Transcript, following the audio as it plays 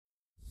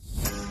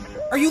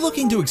Are you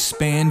looking to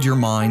expand your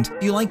mind?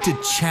 Do you like to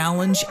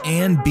challenge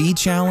and be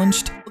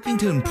challenged? Looking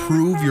to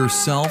improve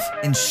yourself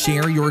and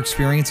share your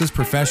experiences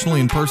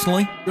professionally and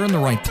personally? You're in the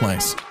right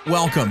place.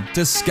 Welcome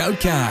to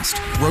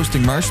Scoutcast,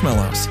 Roasting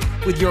Marshmallows,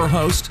 with your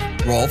host,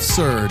 Rolf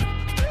Surd.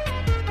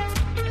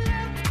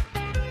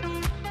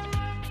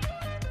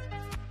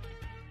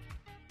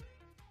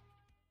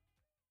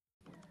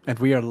 And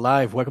we are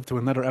live. Welcome to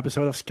another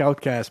episode of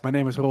Scoutcast. My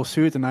name is Rolf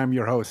Surd and I'm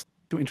your host.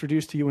 To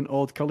introduce to you an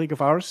old colleague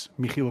of ours,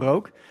 Michiel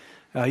Rook.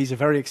 He's a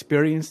very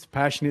experienced,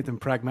 passionate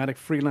and pragmatic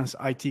freelance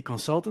IT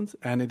consultant,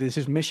 and it is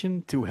his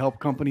mission to help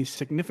companies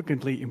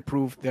significantly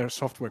improve their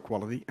software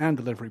quality and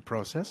delivery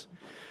process.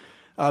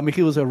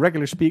 Michiel is a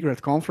regular speaker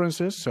at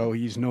conferences, so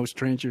he's no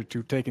stranger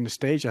to taking the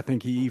stage. I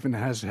think he even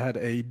has had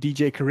a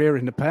DJ career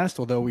in the past,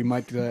 although we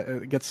might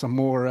get some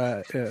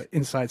more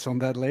insights on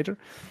that later.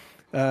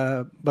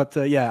 But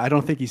I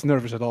don't think he's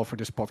nervous at all for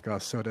this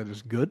podcast, so that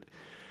is good.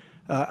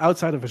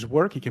 Outside of his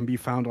work, he can be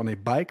found on a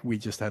bike. We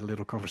just had a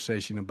little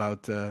conversation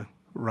about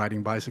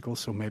riding bicycles,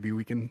 so maybe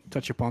we can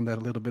touch upon that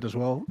a little bit as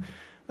well.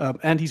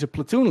 And he's a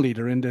platoon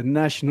leader in the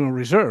National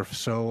Reserve,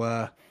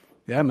 so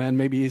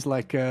maybe he's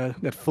like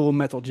that Full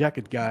Metal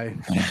Jacket guy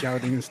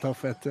shouting and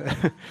stuff at...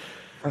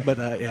 But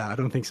I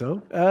don't think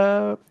so.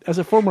 As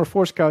a former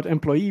Force Scout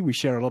employee, we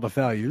share a lot of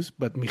values,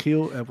 but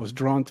Michiel was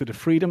drawn to the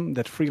freedom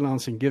that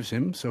freelancing gives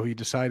him, so he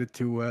decided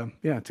to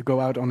go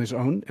out on his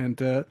own. And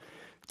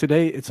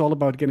today it's all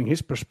about getting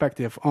his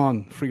perspective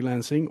on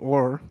freelancing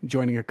or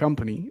joining a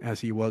company,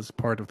 as he was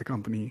part of the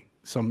company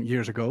some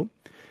years ago.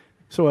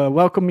 So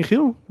welcome,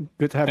 Michiel.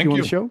 Good to have you on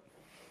the show.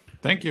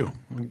 Thank you.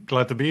 I'm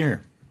glad to be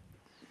here.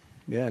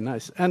 Yeah,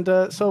 nice. And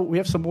so we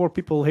have some more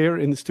people here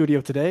in the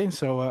studio today.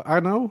 So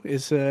Arno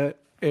is a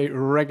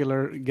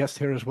regular guest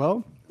here as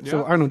well. Yeah.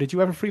 So Arno, did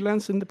you ever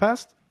freelance in the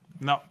past?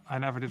 No, I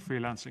never did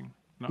freelancing.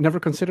 No. Never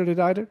considered it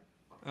either?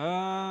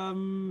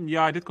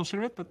 I did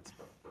consider it, but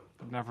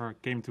it never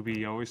came to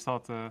be. I always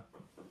thought I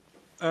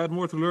had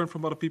more to learn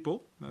from other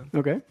people.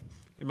 Okay.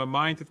 In my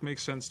mind, it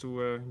makes sense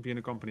to be in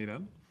a company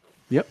then.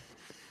 Yep.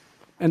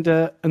 And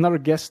another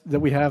guest that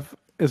we have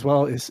as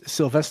well is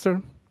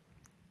Sylvester.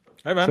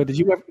 Hey man. So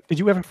did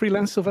you ever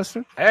freelance,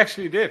 Sylvester? I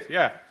actually did,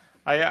 yeah.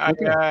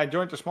 I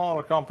joined a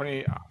smaller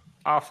company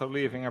after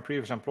leaving a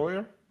previous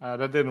employer.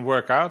 That didn't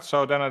work out,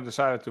 so then I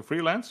decided to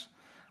freelance,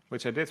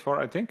 which I did for,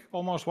 I think,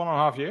 almost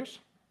 1.5 years.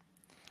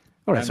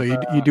 All right, so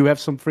you do have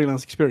some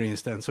freelance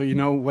experience then. So you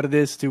know what it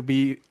is to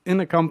be in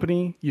a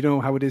company, you know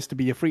how it is to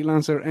be a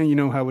freelancer, and you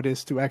know how it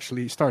is to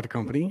actually start a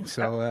company.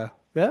 So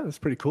that's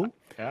pretty cool.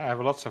 Yeah, I have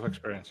lots of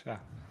experience, yeah.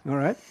 All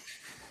right.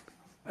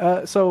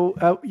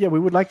 We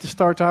would like to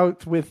start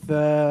out with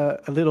a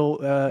little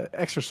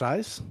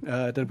exercise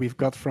that we've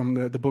got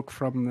from the book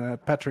from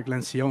Patrick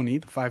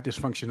Lencioni, The 5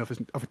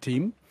 Dysfunctions of a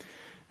Team.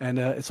 And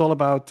it's all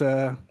about,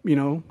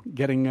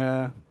 getting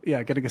a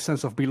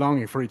sense of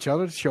belonging for each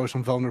other, show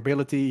some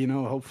vulnerability,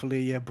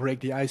 hopefully break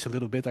the ice a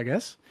little bit, I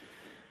guess.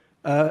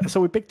 So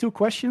we picked 2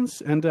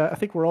 questions, and I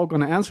think we're all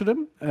going to answer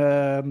them.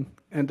 I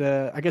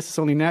guess it's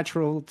only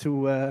natural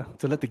to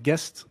let the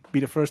guest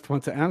be the first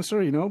one to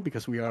answer,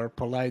 because we are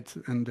polite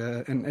and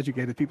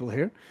educated people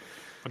here.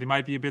 But he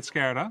might be a bit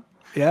scared, huh?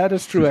 Yeah,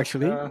 that's true,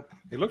 actually.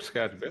 He looks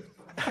scared a bit.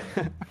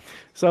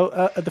 So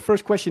the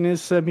first question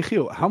is,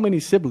 Michiel, how many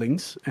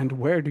siblings and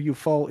where do you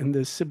fall in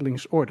the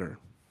siblings order?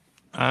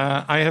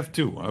 I have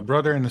 2, a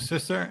brother and a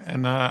sister,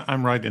 and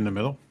I'm right in the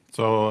middle.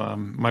 So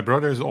my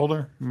brother is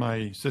older,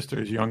 my sister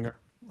is younger.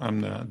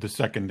 I'm the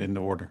second in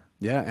the order.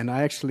 Yeah, and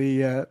I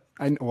actually, I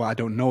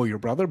don't know your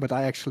brother, but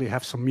I actually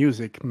have some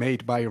music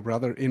made by your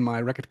brother in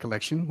my record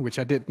collection, which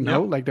I didn't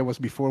know, like that was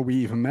before we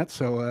even met,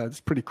 so it's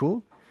pretty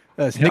cool.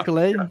 It's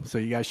Nicolay, so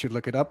you guys should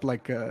look it up,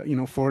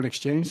 Foreign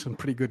Exchange, some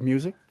pretty good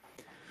music.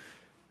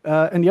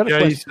 And the other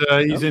question...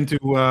 he's into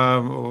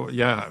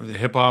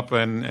hip-hop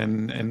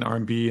and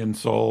R&B and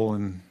soul.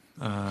 And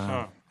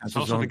it's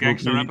also the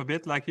gangster rap a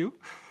bit, like you?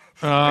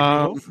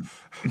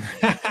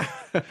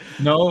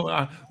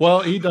 No, well,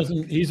 he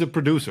doesn't. He's a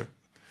producer.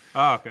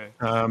 Ah, okay.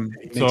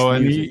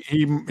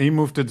 He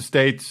moved to the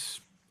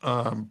States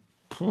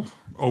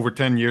over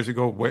 10 years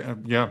ago.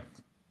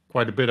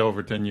 Quite a bit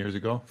over 10 years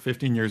ago,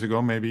 15 years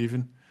ago, maybe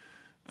even,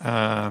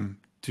 for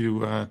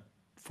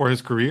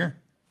his career,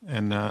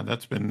 and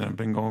that's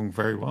been going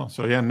very well.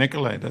 So yeah,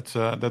 Nicolay, that's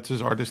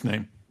his artist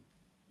name.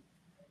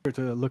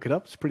 To look it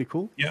up, it's pretty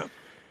cool. Yeah.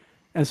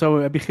 And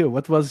so, Michiel,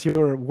 what was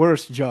your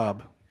worst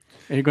job?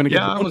 And you're going to get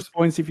bonus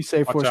points if you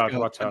say Force Scouts.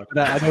 Watch out.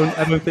 But I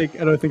don't think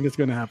that's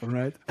going to happen,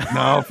 right?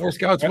 No, Force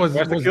Scouts was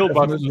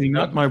definitely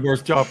not my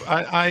worst job.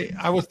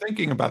 I was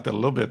thinking about that a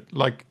little bit,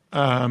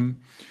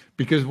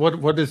 because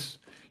what is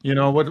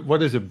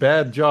a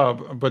bad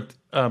job? But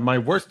my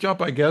worst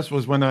job, I guess,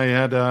 was when I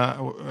had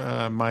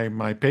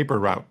my paper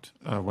route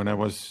when I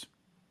was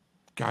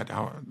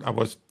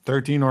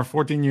 13 or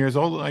 14 years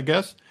old, I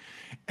guess.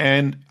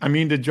 And I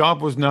mean, the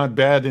job was not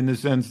bad in the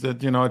sense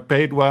that, it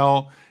paid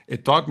well.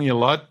 It taught me a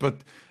lot,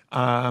 but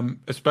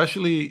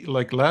especially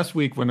like last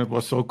week when it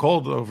was so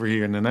cold over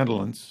here in the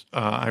Netherlands,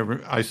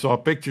 I saw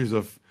pictures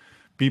of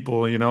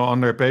people,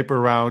 on their paper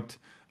route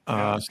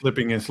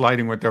slipping and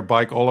sliding with their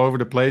bike all over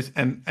the place.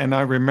 And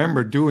I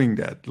remember doing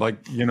that. Like,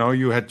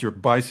 you had your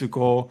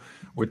bicycle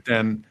with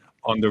then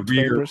on the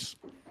rear. Papers.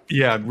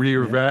 Yeah,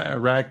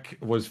 rack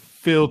was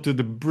filled to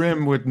the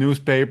brim with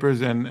newspapers,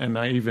 and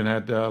I even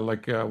had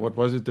what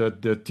was it, the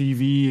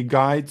TV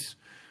guides,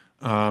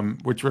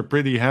 which were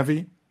pretty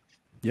heavy.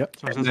 Yep.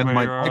 So And then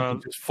my bike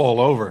would just fall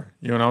over,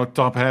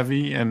 top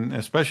heavy, and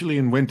especially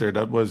in winter,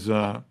 that was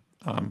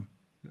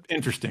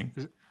interesting.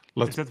 Is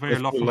that where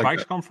your love for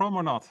bikes come from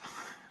or not?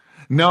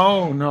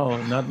 No,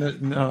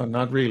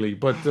 not really.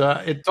 But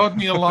it taught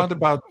me a lot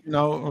about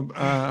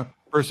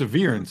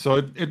perseverance. So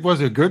it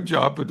was a good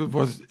job, but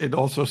it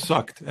also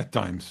sucked at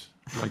times,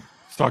 like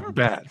sucked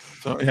bad.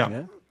 So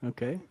yeah.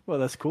 Okay. Well,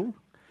 that's cool.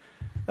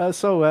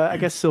 So I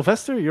guess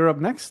Sylvester, you're up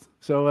next.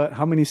 So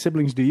how many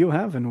siblings do you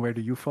have, and where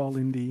do you fall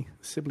in the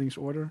siblings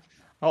order?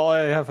 Well,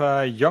 I have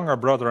a younger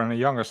brother and a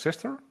younger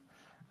sister,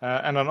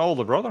 and an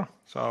older brother.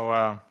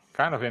 So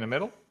kind of in the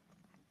middle.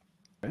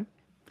 Okay.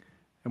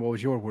 And what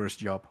was your worst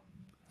job?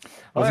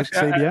 Well, Was it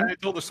actually, CDM? I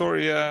told the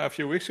story a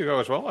few weeks ago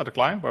as well at a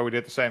client where we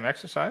did the same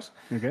exercise.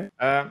 Okay.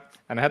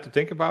 And I had to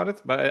think about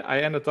it, but I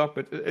ended up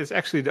with it's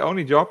actually the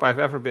only job I've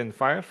ever been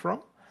fired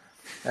from.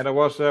 And I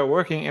was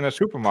working in a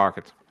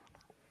supermarket.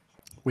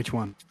 Which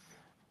one?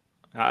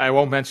 I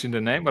won't mention the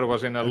name, but it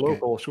was in a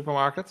local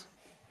supermarket.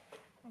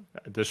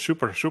 The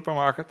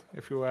supermarket,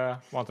 if you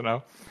want to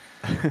know.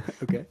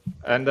 Okay.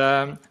 And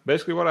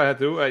basically what I had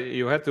to do,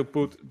 you had to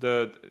put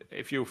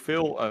if you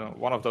fill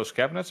one of those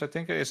cabinets, I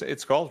think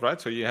it's called,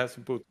 right? So you have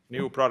to put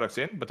new products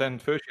in, but then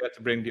first you had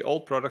to bring the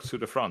old products to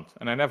the front.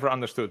 And I never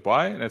understood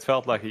why, and it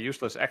felt like a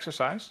useless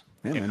exercise.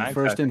 Yeah, In man, hindsight,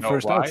 first I in, know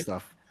first why. out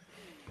stuff.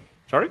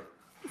 Sorry?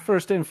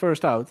 First in,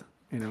 first out,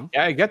 Yeah,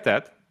 I get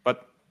that,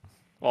 but,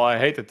 well, I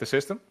hated the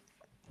system.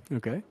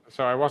 Okay.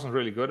 So I wasn't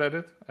really good at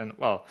it. And,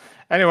 well,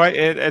 anyway,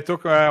 it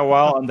took a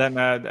while, and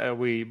then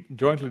we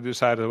jointly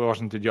decided it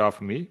wasn't the job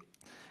for me.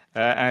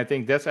 And I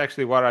think that's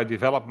actually where I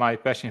developed my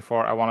passion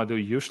for. I want to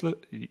do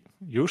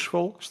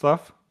useful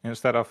stuff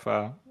instead of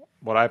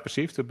what I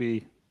perceive to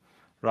be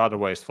rather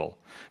wasteful.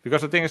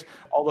 Because the thing is,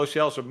 all those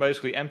shelves are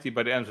basically empty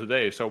by the end of the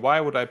day. So why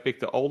would I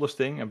pick the oldest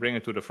thing and bring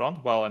it to the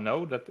front while I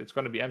know that it's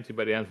going to be empty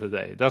by the end of the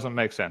day? It doesn't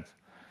make sense.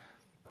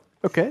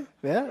 Okay.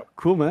 Yeah.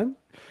 Cool, man.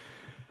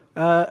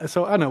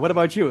 So Anna, what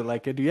about you?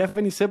 Like, do you have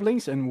any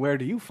siblings, and where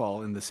do you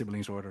fall in the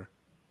siblings order?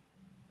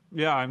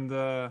 Yeah,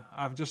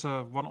 I have just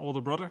one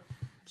older brother,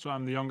 so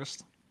I'm the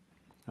youngest.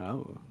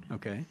 Oh,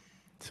 okay.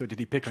 So did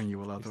he pick on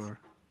you a lot, or?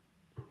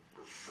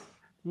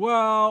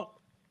 Well,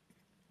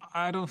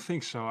 I don't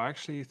think so. I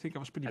actually think I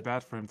was pretty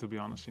bad for him, to be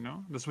honest.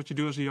 That's what you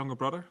do as a younger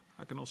brother.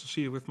 I can also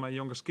see it with my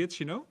youngest kids.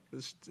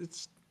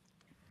 It's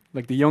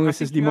Like the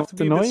youngest is the most to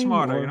be a bit annoying.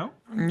 smarter,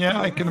 or? Yeah,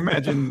 I can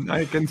imagine.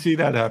 I can see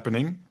that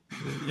happening.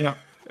 Yeah.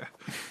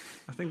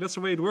 I think that's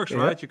the way it works,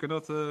 Yeah. right? You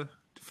cannot.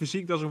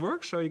 Physique doesn't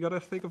work, so you got to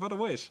think of other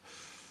ways.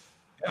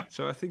 Yeah.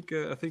 So I think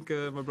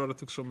my brother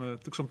took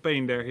some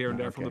pain here and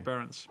there from the Okay.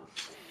 parents.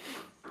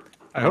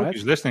 I hope Alright.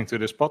 he's listening to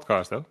this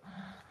podcast, though.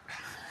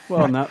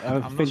 Well, now I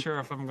I'm not think sure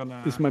if I'm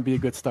gonna. this might be a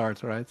good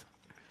start, right?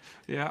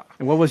 Yeah.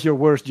 And what was your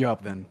worst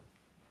job then?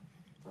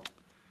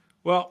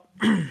 Well,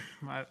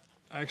 my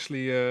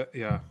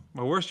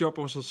worst job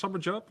was a summer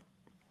job.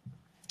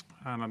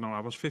 I don't know.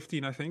 I was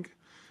 15, I think.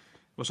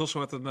 It was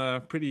also at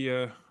a pretty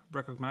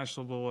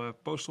recognizable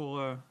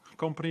postal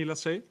company,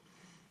 let's say.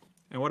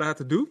 And what I had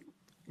to do,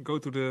 go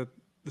to the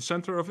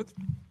center of it,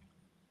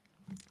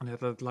 and it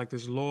had like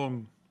this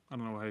long, I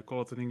don't know how you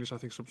call it in English, I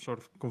think some sort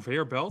of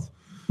conveyor belt,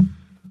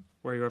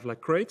 where you have like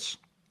crates,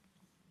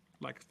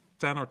 like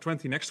 10 or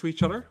 20 next to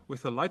each other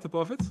with a light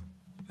above it,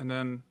 and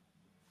then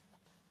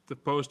the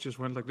post just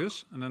went like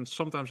this, and then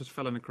sometimes it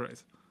fell in a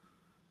crate.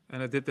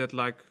 And I did that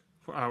like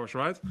for hours,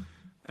 right?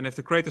 And if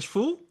the crate is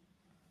full,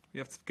 you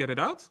have to get it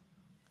out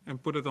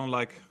and put it on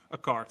like a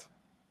cart,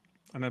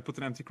 and then put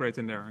an empty crate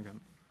in there again.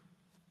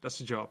 That's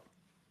the job.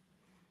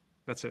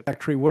 That's it.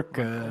 Factory work.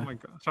 Oh my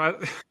god! So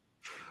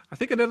I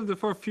think I did it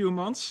for a few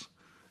months,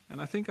 and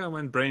I think I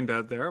went brain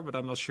dead there, but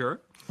I'm not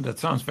sure. That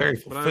sounds very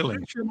But I'm fulfilling.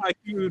 pretty sure my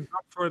IQ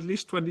dropped for at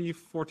least 20,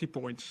 40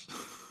 points.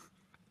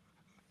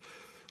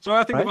 So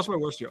I think Right. that was my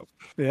worst job.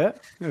 Yeah.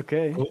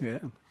 Okay. Cool. Yeah.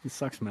 It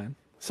sucks, man.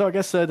 So I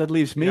guess that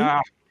leaves me.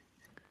 Yeah.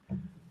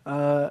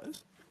 I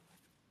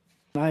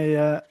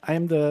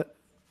am the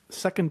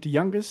second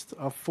youngest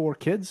of 4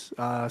 kids.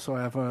 So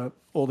I have an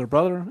older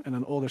brother and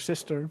an older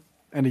sister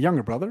and a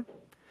younger brother.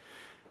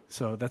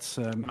 So that's.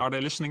 Are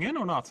they listening in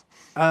or not?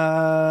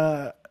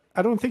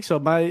 I don't think so.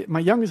 My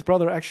youngest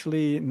brother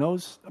actually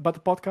knows about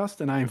the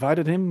podcast, and I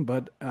invited him,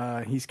 but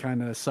he's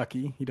kind of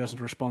sucky. He doesn't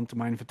respond to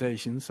my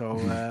invitation. So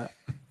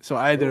so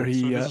either So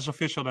he. this is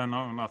official then,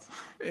 no, or not?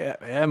 Yeah,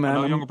 man.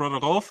 Hello, I'm- younger brother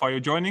Rolf, are you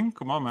joining?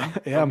 Come on, man.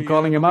 Yeah, I'm Don't be,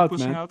 calling him don't be out,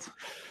 pushing man. out.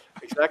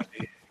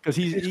 Exactly. Because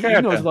he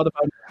scared knows then. a lot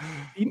about.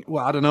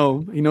 Well, I don't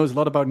know. He knows a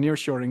lot about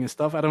nearshoring and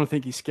stuff. I don't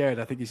think he's scared.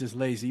 I think he's just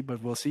lazy,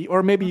 but we'll see.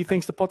 Or maybe he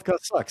thinks the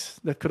podcast sucks.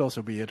 That could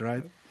also be it,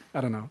 right? I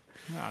don't know.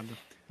 Yeah,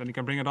 then you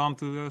can bring it on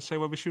to say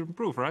what we should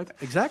improve, right?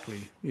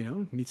 Exactly.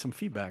 Need some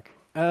feedback.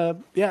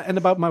 Yeah, and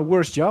about my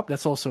worst job,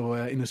 that's also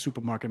in the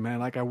supermarket, man.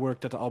 Like I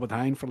worked at the Albert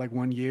Heijn for like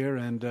 1 year,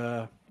 and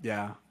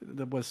yeah,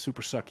 that was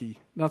super sucky.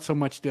 Not so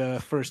much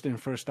the first in,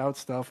 first out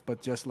stuff,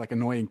 but just like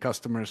annoying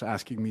customers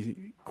asking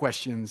me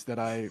questions that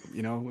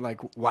like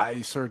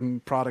why certain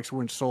products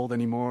weren't sold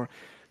anymore.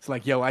 It's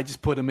like, yo, I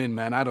just put them in,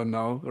 man. I don't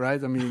know,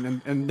 right? I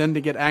mean, and then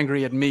they get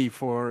angry at me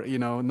for,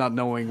 not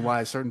knowing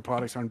why certain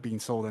products aren't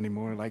being sold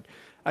anymore. Like,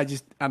 I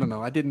don't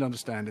know. I didn't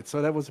understand it.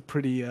 So that was a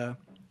pretty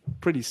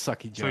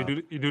sucky job.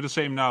 So you do the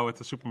same now at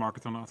the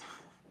supermarket or not?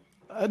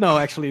 No,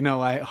 actually, no.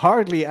 I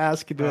hardly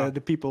ask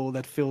the people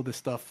that fill the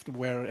stuff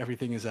where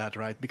everything is at,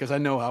 right? Because I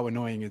know how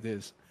annoying it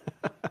is.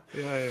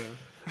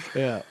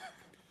 Yeah.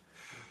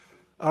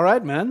 All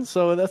right, man.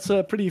 So that's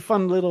a pretty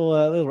fun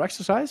little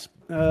exercise.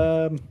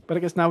 But I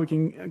guess now we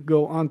can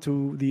go on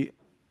to the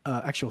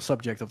actual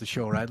subject of the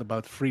show, right?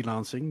 About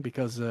freelancing,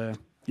 because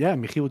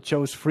Michiel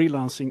chose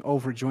freelancing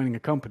over joining a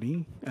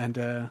company, and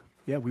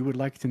we would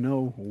like to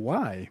know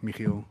why,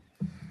 Michiel.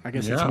 I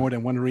guess it's more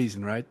than one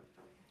reason, right?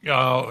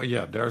 Oh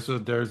yeah, there's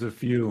a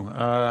few.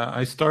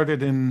 I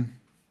started in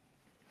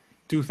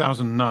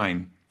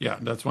 2009. Yeah,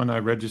 that's when I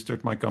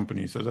registered my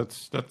company. So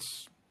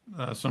that's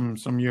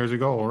some years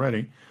ago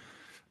already.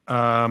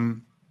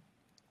 And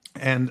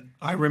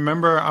I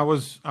remember I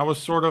was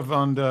sort of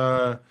on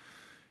the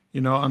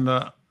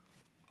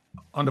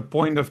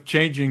point of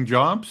changing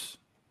jobs.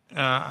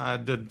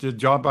 The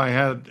job I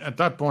had at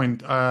that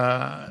point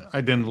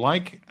I didn't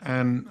like,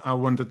 and I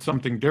wanted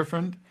something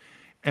different,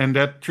 and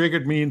that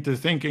triggered me into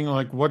thinking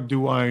like, what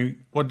do I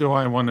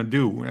want to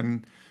do,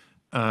 and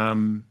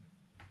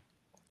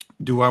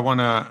do I want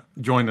to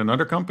join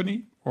another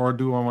company, or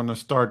do I want to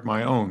start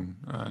my own?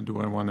 Do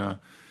I want to,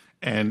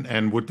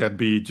 and would that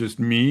be just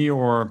me,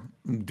 or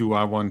do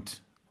I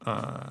want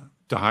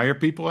to hire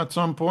people at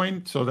some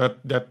point? So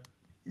that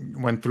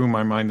went through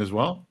my mind as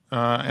well,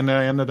 and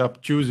I ended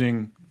up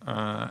choosing,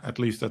 at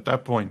least at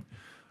that point,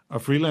 a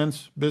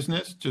freelance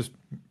business, just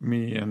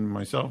me and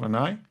myself and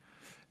I.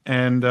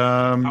 And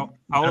how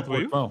old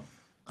were you? Well,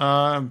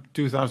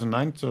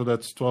 2009, so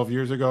that's 12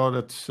 years ago.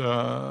 That's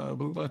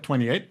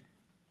 28.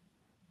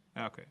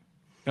 Okay.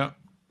 Yeah.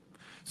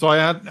 So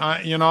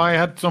I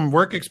had some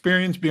work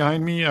experience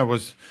behind me. I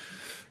was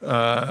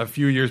a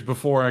few years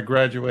before I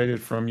graduated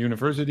from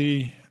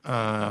university,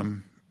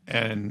 and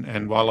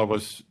while I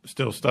was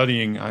still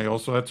studying, I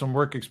also had some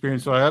work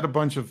experience. So I had a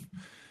bunch of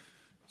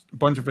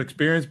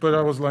experience, but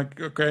I was like,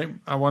 okay,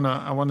 I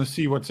wanna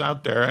see what's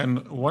out there.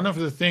 And one of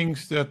the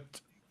things that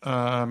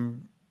I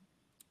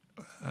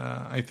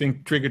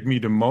think triggered me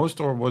the most,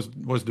 or was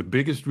the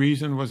biggest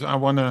reason, was I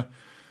want to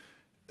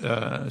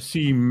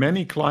see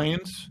many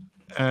clients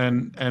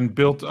and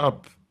build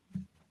up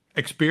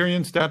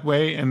experience that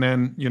way, and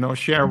then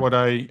share what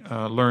I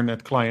learned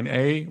at client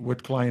A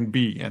with client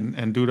B,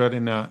 and do that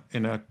in a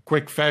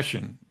quick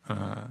fashion,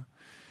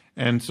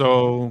 and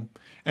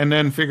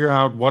then figure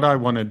out what I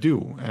want to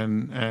do,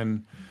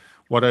 and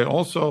what I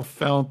also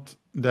felt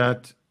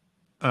that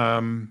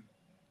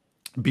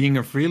being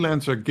a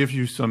freelancer gives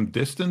you some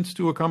distance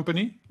to a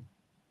company,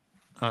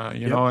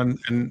 and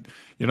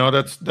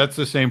that's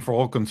the same for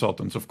all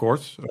consultants, of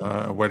course,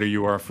 whether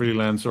you are a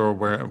freelancer or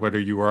whether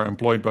you are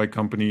employed by a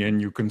company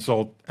and you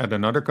consult at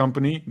another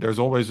company. There's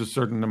always a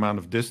certain amount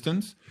of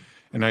distance,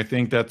 and I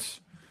think that's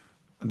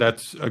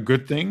a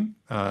good thing.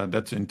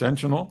 That's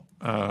intentional,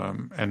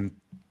 and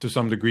to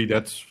some degree,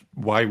 that's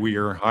why we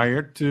are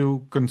hired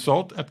to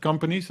consult at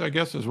companies, I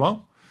guess, as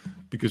well,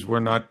 because we're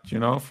not,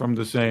 from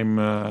the same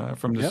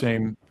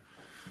same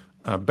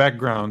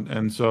background,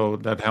 and so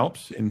that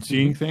helps in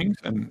seeing things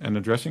and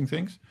addressing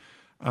things.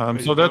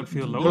 So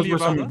those were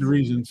some of the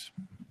reasons.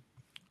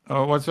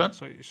 What's that?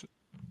 So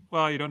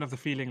you don't have the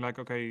feeling like,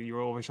 okay, you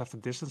always have the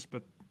distance,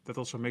 but that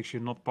also makes you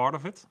not part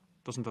of it.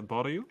 Doesn't that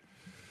bother you?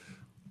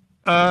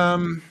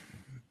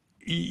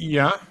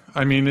 Yeah,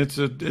 I mean, it's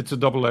a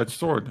double-edged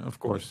sword, of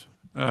course.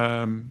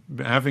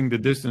 Having the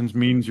distance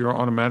means you're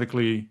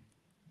automatically,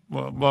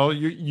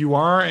 you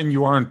are and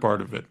you aren't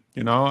part of it.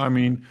 I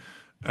mean,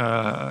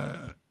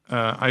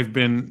 I've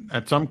been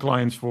at some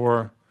clients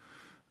for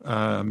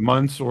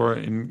months, or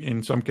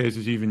in some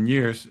cases even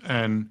years,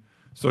 and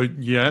so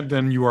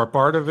then you are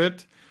part of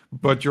it,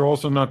 but you're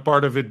also not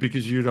part of it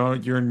because you're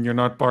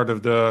not part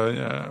of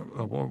the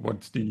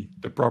what's the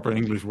proper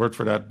English word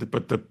for that?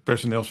 But the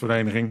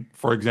personeelsvereniging,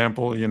 for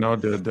example,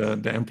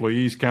 the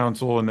employees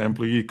council and the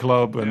employee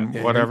club and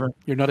whatever.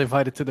 You're not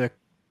invited to the.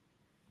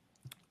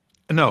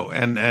 No,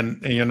 and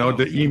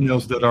the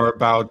emails that are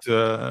about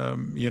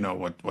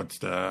what's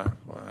the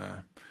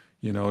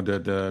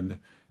the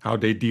how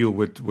they deal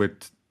with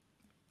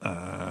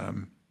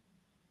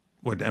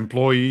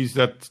employees,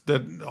 that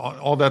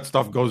all that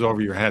stuff goes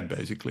over your head,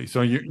 basically.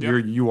 So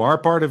you are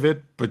part of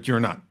it, but you're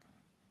not.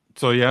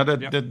 So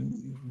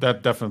that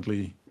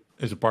definitely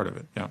is a part of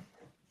it. Yeah.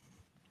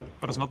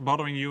 But it's not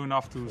bothering you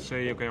enough to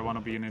say, okay, I want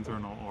to be an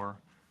internal, or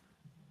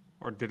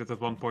did it at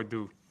one point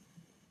do?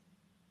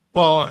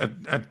 Well,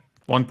 at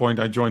one point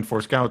I joined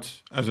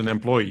 4Scouts as an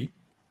employee.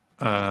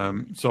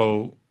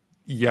 So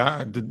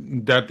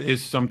that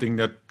is something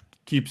that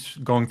keeps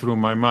going through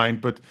my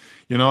mind. But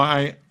you know,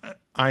 I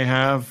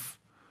have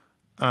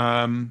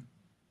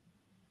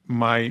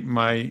my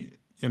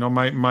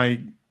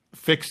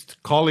fixed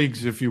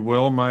colleagues, if you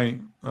will, my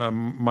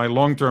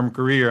long-term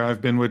career.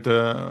 I've been with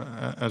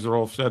as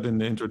Rolf said in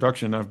the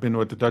introduction, I've been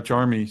with the Dutch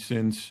Army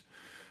since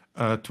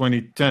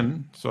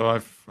 2010. So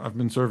I've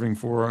been serving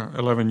for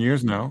 11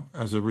 years now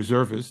as a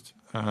reservist,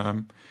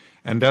 and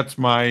that's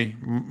my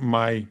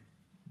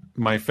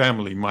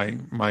family,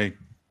 my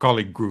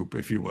colleague group,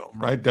 if you will,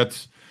 right?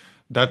 That's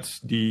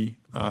the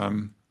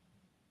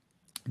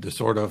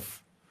sort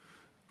of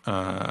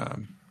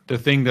the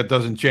thing that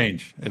doesn't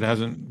change. It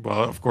hasn't.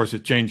 Well, of course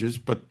it changes,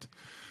 but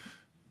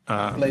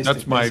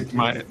that's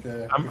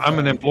I'm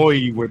an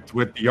employee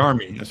with the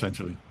army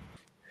essentially.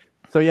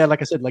 So yeah,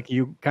 like I said, like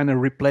you kind of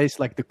replace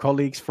like the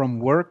colleagues from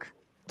work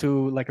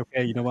to like,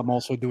 okay, you know, I'm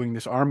also doing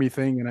this army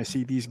thing, and I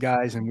see these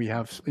guys, and we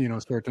have, you know,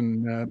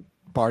 certain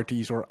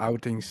parties or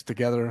outings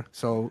together.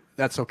 So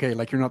that's okay.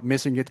 Like you're not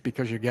missing it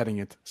because you're getting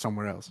it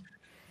somewhere else.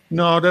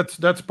 No,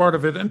 that's part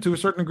of it, and to a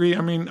certain degree, I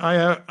mean,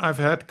 I've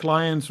had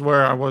clients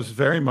where I was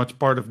very much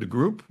part of the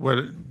group,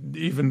 where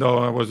even though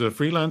I was a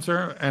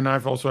freelancer, and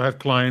I've also had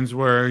clients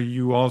where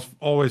you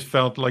always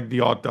felt like the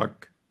odd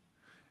duck,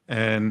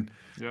 and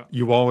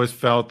you always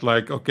felt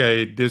like,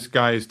 okay, this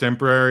guy is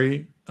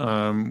temporary.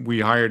 We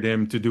hired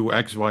him to do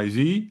X, Y,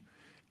 Z,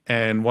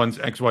 and once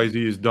X, Y,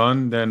 Z is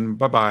done, then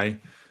bye bye.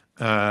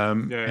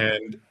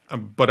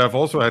 But I've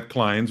also had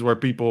clients where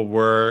people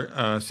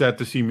were sad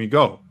to see me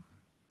go.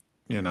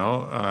 You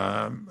know,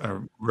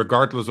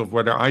 regardless of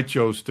whether I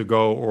chose to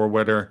go or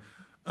whether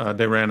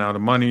they ran out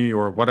of money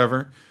or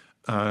whatever.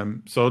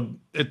 So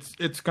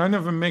it's kind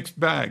of a mixed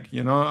bag.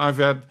 You know, I've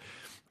had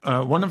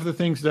one of the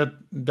things that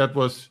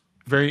was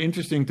very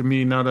interesting to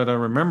me now that I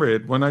remember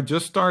it. When I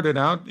just started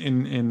out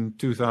in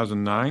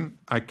 2009,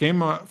 I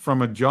came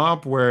from a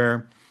job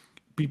where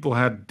people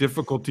had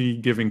difficulty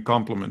giving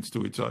compliments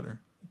to each other.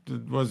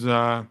 It was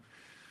a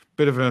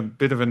bit of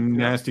a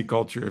nasty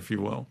culture, if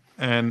you will,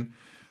 and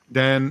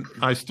then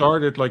I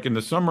started like in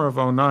the summer of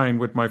 2009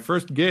 with my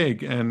first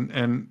gig,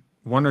 and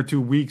 1 or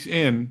 2 weeks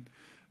in,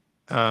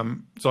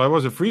 so I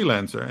was a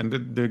freelancer, and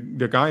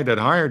the guy that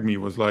hired me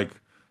was like,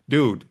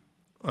 dude,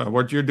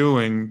 what you're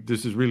doing,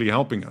 this is really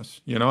helping us,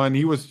 you know, and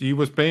he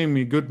was paying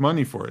me good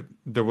money for it.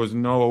 There was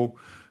no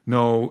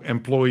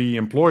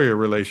employee-employer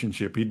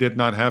relationship. He did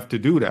not have to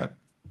do that,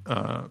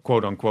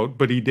 quote unquote,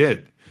 but he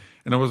did.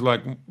 And I was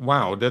like,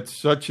 wow, that's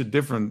such a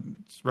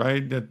difference,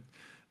 right? That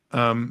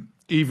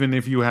even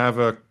if you have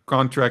a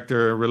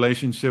contractor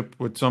relationship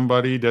with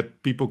somebody,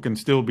 that people can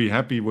still be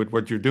happy with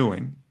what you're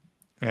doing.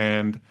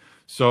 And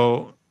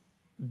so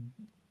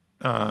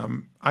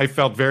I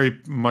felt very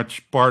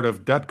much part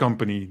of that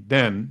company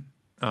then,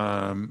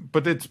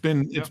 but it's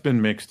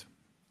been mixed.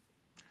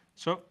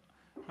 So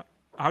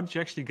how did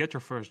you actually get your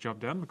first job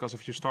then? Because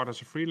if you start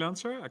as a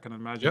freelancer, I can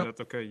imagine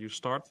that, okay, you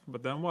start,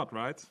 but then what,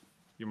 right?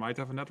 You might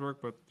have a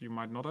network, but you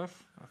might not have.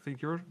 I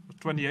think you're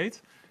 28,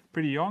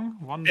 pretty young,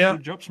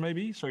 1-2 jobs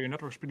maybe, so your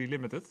network's pretty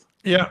limited.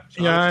 Yeah,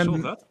 so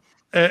and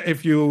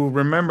if you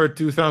remember,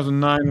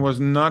 2009 was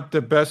not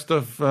the best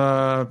of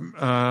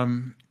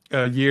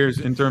years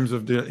in terms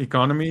of the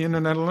economy in the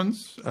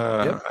Netherlands.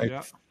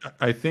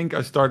 I think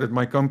I started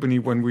my company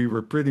when we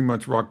were pretty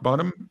much rock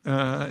bottom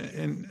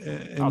in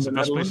that's the the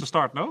best place to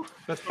start, no?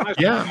 That's nice.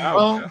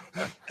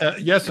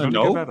 Yes and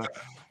no.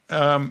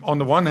 On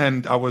the one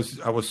hand, I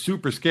was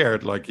super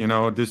scared. Like, you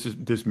know,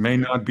 this may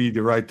not be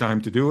the right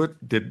time to do it.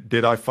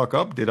 Did I fuck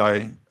up? Did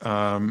I?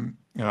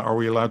 Are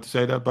we allowed to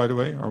say that? By the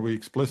way, are we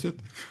explicit?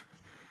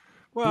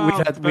 Well, we've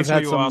had some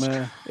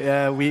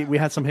we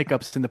had some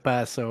hiccups in the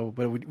past, so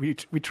but we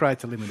tried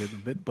to limit it a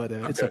bit, but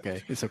it's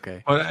okay. It's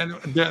okay.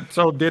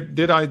 So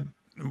did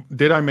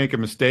I make a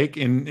mistake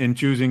in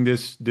choosing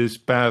this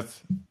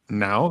path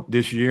now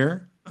this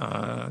year,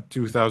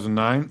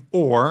 2009,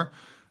 or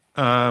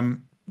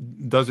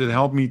does it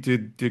help me to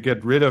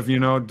get rid of, you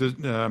know,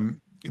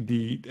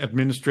 the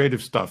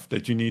administrative stuff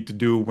that you need to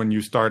do when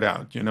you start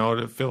out, you know,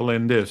 to fill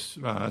in this,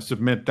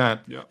 submit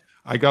that. Yeah.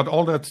 I got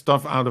all that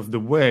stuff out of the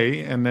way,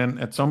 and then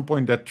at some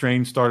point that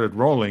train started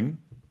rolling,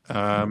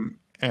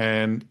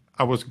 and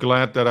I was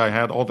glad that I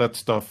had all that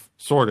stuff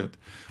sorted.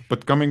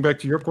 But coming back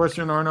to your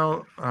question,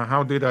 Arno,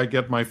 how did I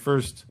get my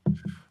first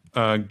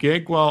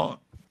gig? Well,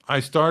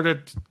 I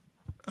started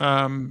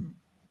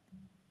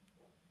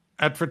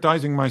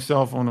advertising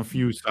myself on a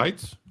few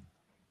sites,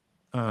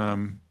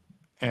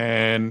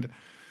 and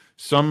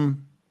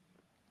some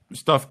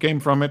stuff came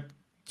from it.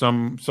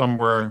 Some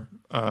were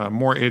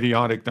more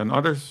idiotic than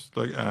others.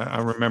 Like I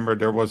remember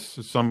there was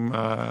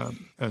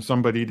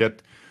somebody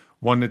that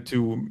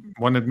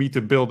wanted me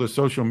to build a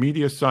social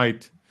media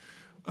site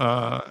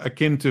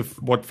akin to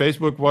what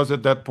Facebook was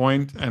at that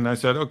point, and I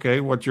said,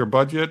 "Okay, what's your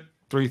budget?"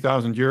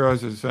 3,000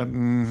 euros. I said,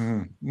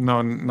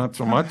 "No, not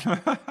so much."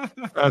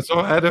 So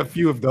I had a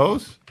few of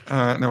those,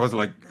 and I was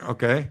like,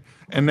 "Okay."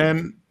 And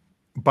then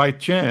by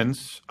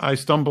chance, I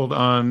stumbled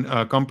on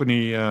a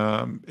company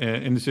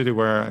in the city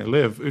where I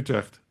live,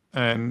 Utrecht,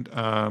 and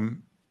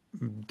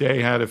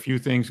they had a few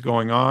things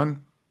going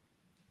on.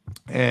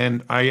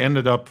 and I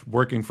ended up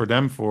working for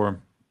them for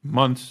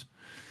months,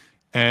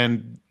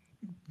 and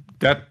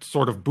that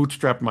sort of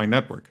bootstrapped my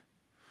network.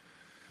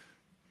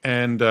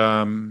 And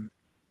the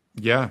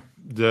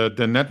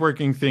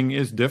networking thing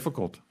is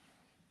difficult.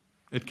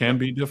 It can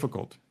be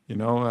difficult.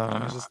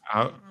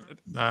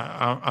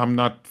 I'm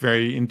not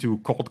very into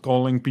cold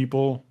calling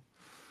people.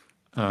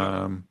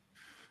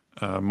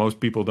 Most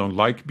people don't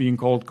like being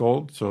cold,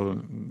 so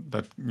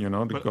that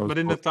But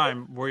in that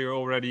time, were you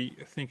already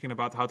thinking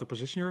about how to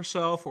position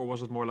yourself, or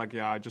was it more like,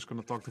 I'm just going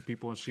to talk to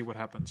people and see what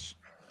happens?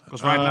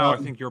 Because right now, I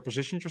think you're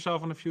positioned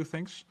yourself on a few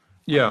things.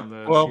 Yeah. On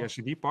the Well,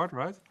 CI/CD part,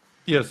 right?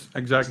 yes,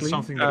 exactly. Is it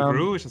something that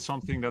grew? Is it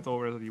something that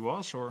already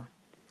was, or?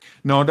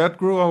 No, that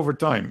grew over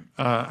time.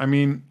 I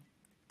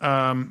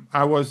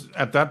was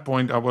at that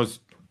point, I was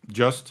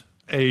just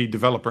a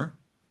developer.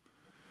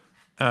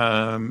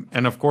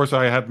 And of course,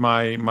 I had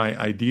my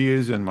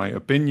ideas and my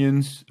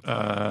opinions,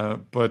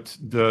 but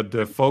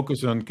the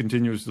focus on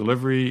continuous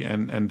delivery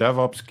and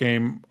DevOps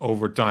came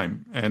over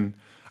time. And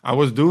I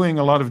was doing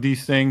a lot of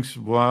these things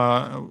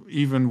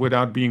even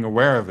without being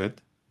aware of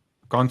it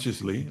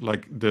consciously,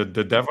 like the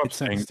DevOps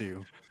thing. To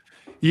you.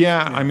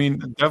 Yeah, I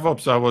mean,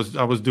 DevOps I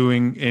was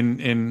doing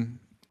in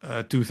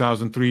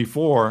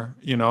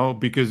 2003-4,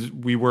 because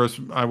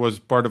I was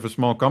part of a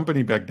small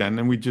company back then,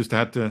 and we just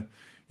had to,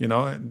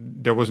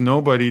 there was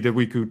nobody that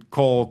we could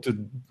call to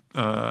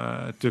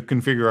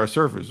configure our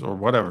servers or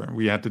whatever.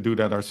 We had to do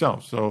that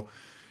ourselves. So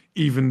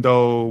even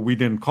though we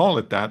didn't call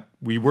it that,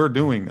 we were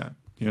doing that,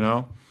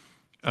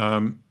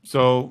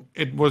 so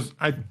it was,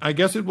 I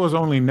guess it was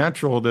only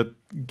natural that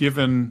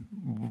given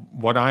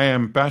what I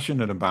am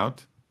passionate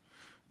about,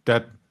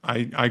 that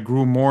I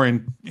grew more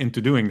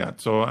into doing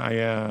that. So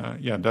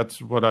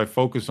that's what I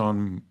focus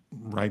on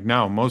right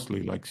now,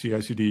 mostly, like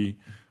CI/CD,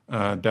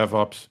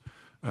 DevOps,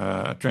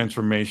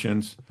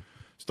 transformations,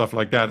 stuff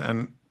like that,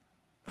 and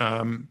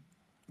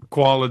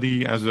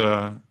quality as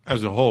a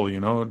whole.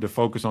 The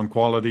focus on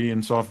quality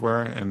in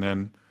software, and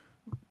then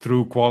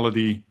through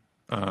quality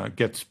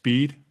get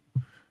speed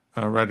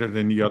rather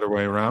than the other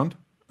way around,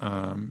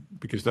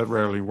 because that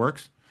rarely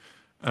works.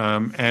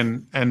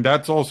 And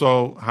that's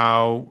also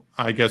how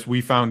I guess we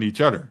found each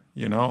other.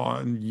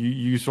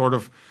 You sort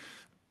of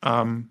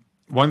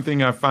one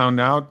thing I found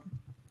out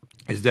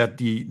is that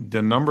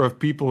the number of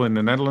people in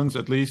the Netherlands,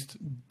 at least,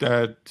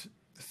 that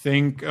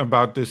think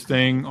about this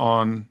thing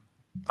on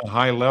a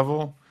high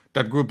level,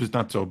 that group is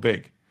not so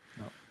big.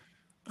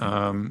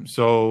 No.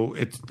 So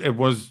it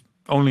was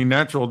only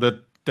natural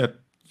that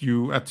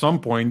you at some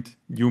point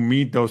you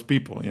meet those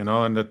people,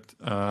 and that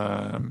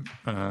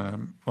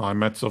I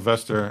met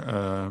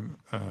Sylvester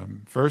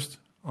first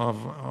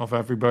of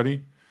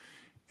everybody,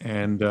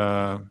 and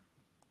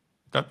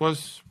that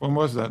was, when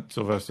was that,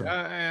 Sylvester?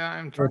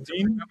 I'm trying to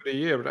remember the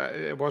year, but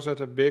it was at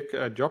a big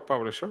job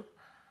publisher,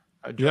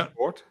 a job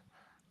board.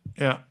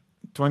 Yeah,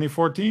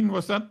 2014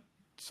 was that,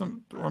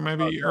 or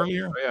maybe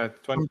earlier?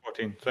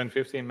 2014,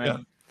 2015 maybe. Yeah.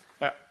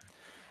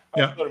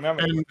 I still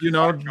remember, and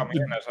coming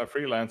in as a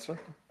freelancer,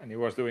 and he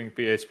was doing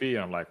PHP,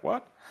 and I'm like,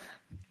 what?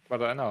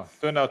 But I know,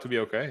 turned out to be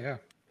okay.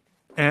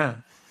 Yeah,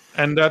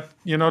 and that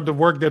the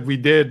work that we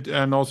did,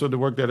 and also the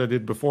work that I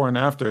did before and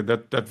after,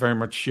 that very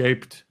much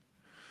shaped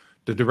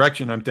the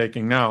direction I'm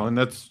taking now. And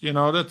that's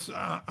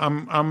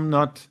I'm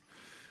not.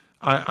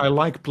 I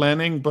like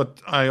planning,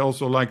 but I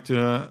also like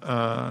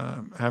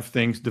to have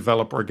things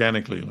develop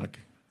organically,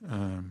 like.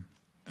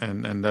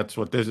 And that's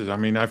what this is. I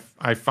mean, I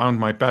found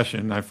my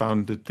passion. I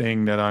found the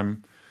thing that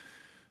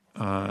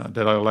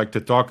that I like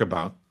to talk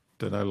about,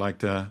 that I like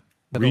to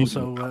read. Is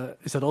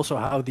that also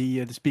how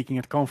the speaking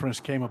at conference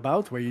came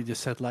about, where you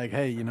just said like,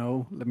 hey,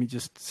 let me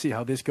just see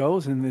how this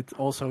goes, and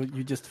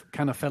you just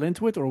kind of fell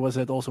into it, or was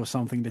it also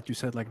something that you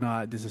said like,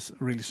 nah, this is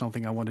really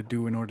something I want to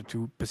do in order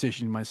to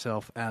position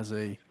myself as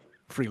a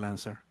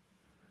freelancer?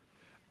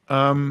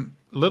 A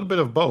little bit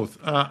of both.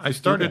 I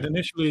started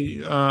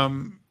initially.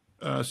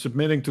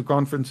 Submitting to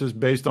conferences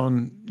based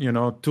on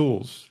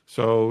tools,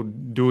 so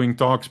doing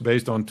talks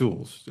based on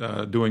tools,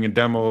 doing a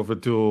demo of a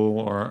tool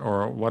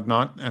or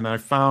whatnot, and I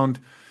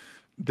found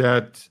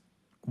that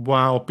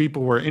while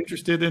people were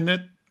interested in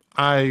it,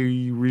 I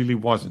really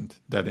wasn't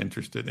that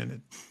interested in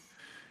it.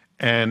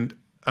 And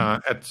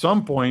at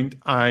some point,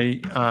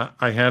 I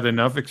had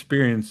enough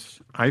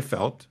experience, I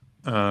felt,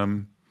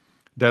 that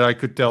I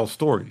could tell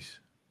stories,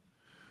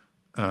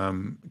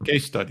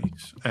 case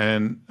studies,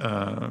 and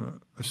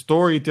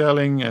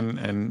storytelling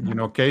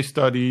and case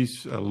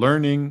studies,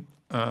 learning.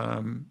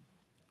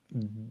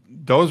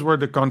 Those were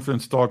the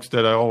conference talks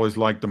that I always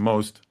liked the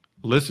most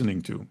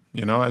listening to,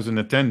 as an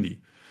attendee.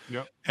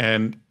 Yeah.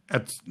 And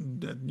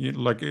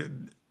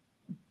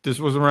this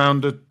was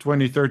around the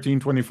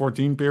 2013,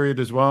 2014 period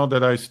as well,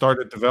 that I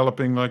started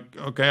developing like,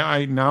 okay,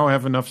 I now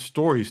have enough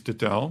stories to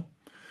tell.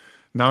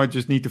 Now I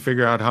just need to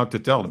figure out how to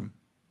tell them.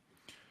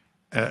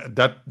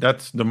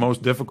 That's the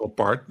most difficult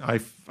part. I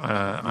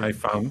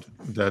found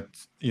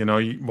that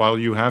while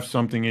you have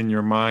something in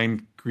your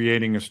mind,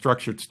 creating a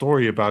structured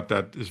story about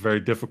that is very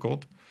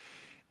difficult.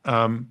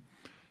 And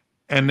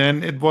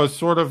then it was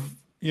sort of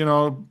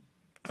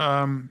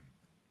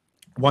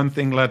one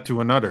thing led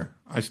to another.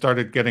 I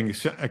started getting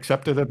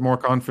accepted at more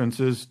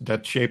conferences.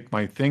 That shaped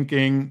my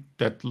thinking.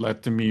 That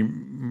led to me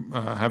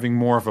having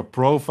more of a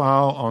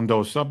profile on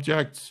those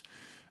subjects.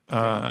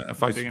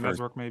 Vice Being a versa.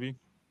 network, maybe.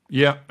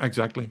 Yeah,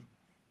 exactly.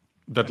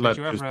 That And led did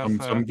you to ever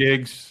have, some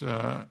gigs.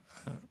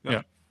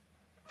 Yeah.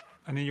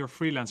 And in your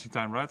freelancing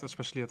time, right?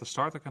 Especially at the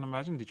start, I can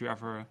imagine. Did you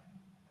ever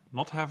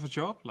not have a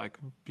job, like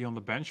be on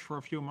the bench for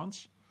a few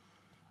months,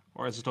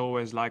 or is it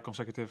always like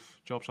consecutive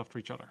jobs after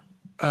each other?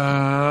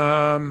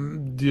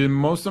 The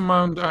most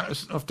amount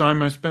of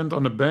time I spent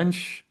on the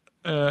bench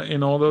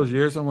in all those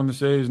years, I want to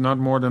say, is not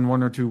more than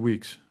 1 or 2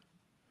 weeks.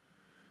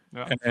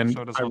 Yeah. And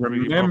So that's I not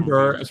really a problem for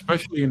remember, you.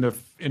 especially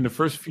in the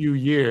first few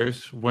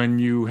years, when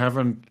you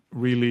haven't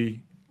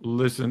really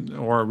listened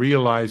or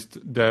realized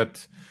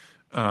that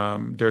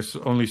there's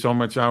only so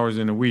much hours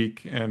in a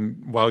week,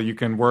 and while you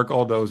can work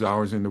all those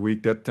hours in the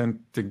week, that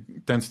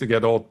tends to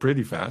get old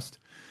pretty fast.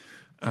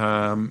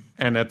 And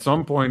at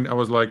some point, I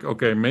was like,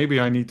 okay, maybe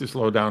I need to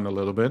slow down a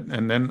little bit,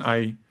 and then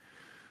I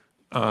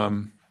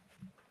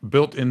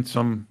built in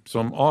some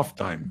off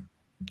time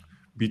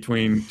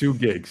between 2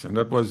 gigs, and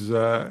that was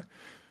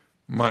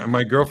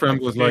my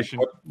girlfriend was like, Vacation.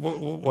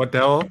 what the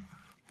hell?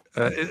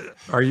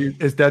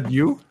 Is that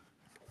you?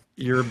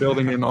 You're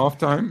building in off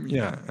time?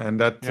 Yeah. And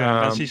that, Yeah,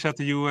 and then she said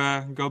to you,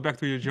 go back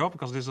to your job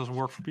because this doesn't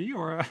work for me,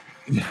 or?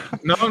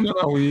 no,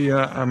 we,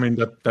 I mean,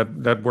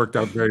 that worked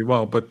out very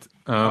well, but,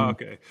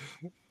 Okay.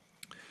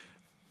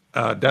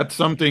 that's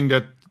something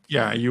that,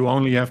 yeah, you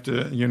only have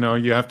to, you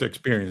have to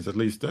experience. At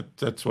least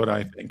that's what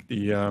I think.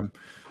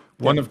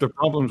 One of the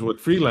problems with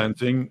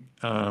freelancing,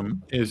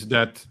 is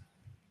that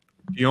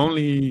the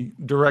only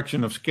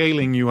direction of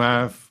scaling you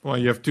have, well,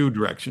 you have 2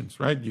 directions,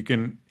 right? You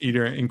can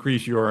either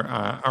increase your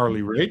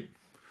hourly rate,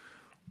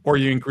 or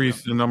you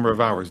increase the number of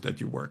hours that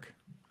you work.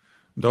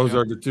 Those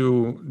are the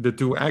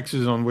two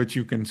axes on which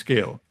you can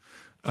scale.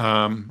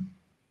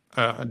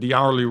 The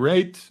hourly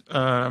rate,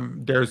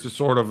 there's a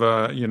sort of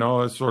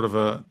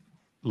a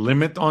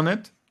limit on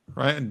it,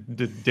 right?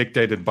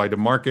 Dictated by the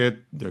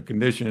market, the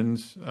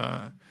conditions.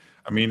 I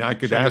mean, I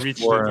could So you ask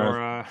reached for. it,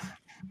 or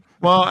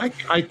Well,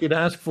 I could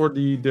ask for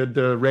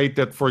the rate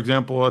that, for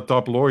example, a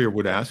top lawyer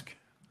would ask.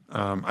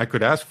 I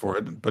could ask for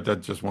it, but I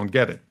just won't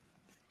get it.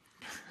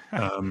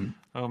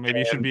 oh, maybe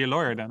you should be a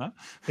lawyer then, huh?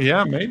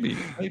 Yeah, maybe.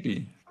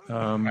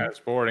 That's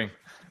boring.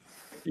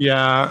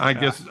 Yeah, I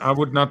guess I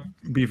would not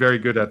be very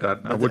good at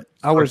that. I would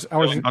hours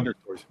other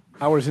stories.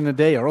 hours in a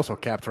day are also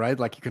capped, right?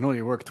 Like you can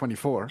only work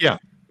 24. Yeah,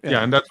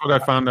 and that's what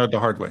I found out the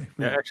hard way.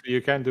 Yeah, actually,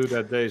 you can do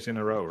that days in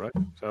a row, right?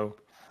 So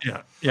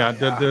Yeah.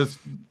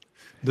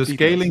 The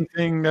scaling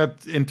thing,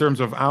 that in terms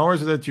of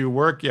hours that you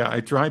work, I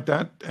tried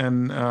that,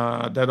 and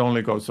that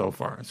only goes so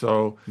far.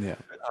 So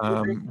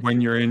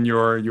when you're in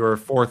your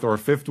 4th or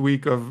 5th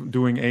week of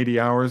doing 80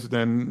 hours,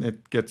 then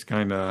it gets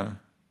kind of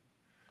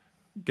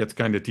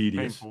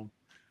tedious. Painful.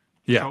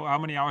 Yeah. So how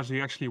many hours do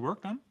you actually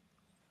work then?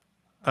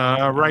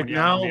 Right many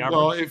now, on the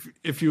well, average?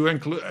 if you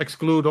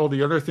exclude all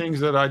the other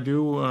things that I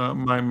do,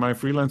 my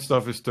freelance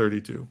stuff is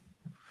 32,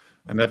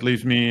 and that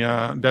leaves me.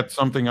 That's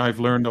something I've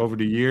learned over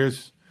the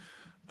years,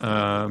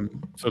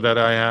 so that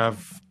I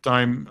have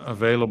time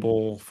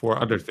available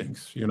for other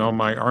things.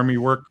 My army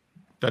work,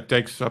 that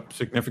takes up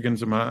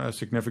significant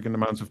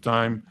amounts of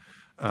time.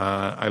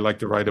 I like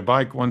to ride a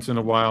bike once in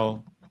a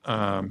while.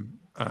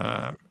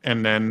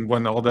 And then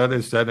when all that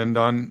is said and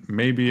done,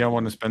 maybe I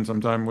want to spend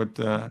some time with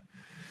the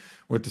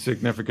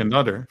significant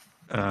other.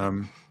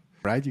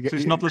 Right? So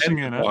he's not listening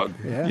in, huh? Dog.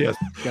 Yeah. Yes.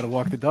 You gotta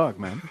walk the dog,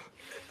 man.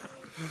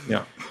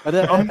 Yeah. But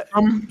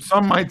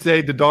Some might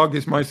say the dog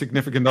is my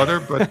significant other,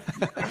 but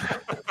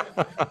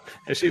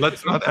Is she-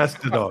 let's not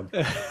ask the dog.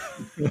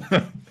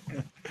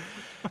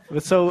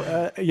 But so,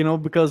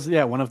 because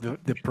one of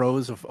the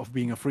pros of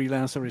being a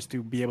freelancer is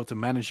to be able to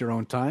manage your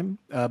own time.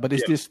 But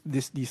is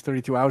these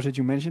 32 hours that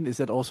you mentioned, is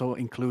that also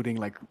including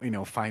like,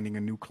 finding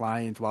a new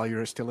client while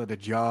you're still at a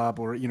job,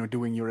 or,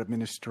 doing your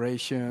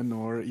administration,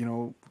 or,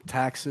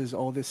 taxes,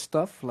 all this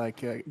stuff?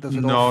 Like, does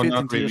it all No, fit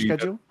not into your really.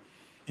 schedule?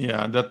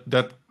 Yeah,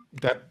 that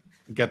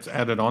gets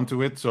added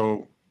onto it.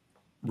 So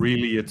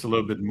really it's a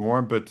little bit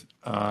more, but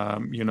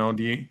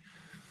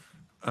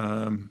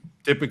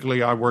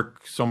typically I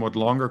work somewhat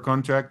longer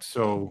contracts,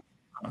 so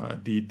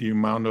the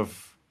amount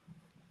of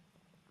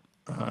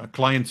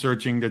client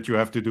searching that you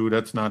have to do,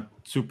 that's not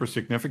super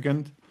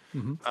significant.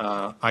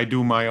 I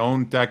do my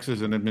own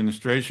taxes and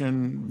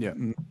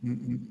administration,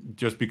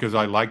 just because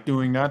I like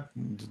doing that.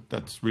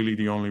 That's really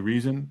the only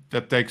reason.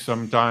 That takes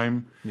some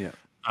time.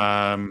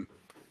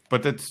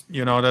 But that's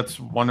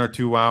 1 or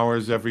 2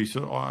 hours every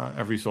so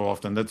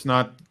often. That's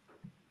not.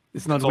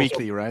 It's not also-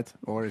 weekly, right?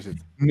 Or is it?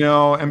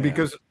 No, and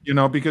because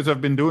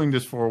I've been doing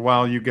this for a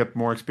while, you get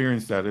more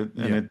experienced at it,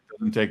 and it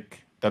doesn't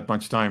take that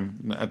much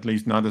time. At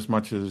least not as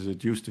much as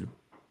it used to.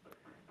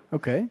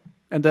 Okay.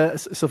 And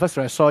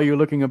Sylvester, I saw you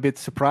looking a bit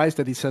surprised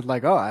that he said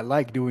like, "Oh, I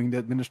like doing the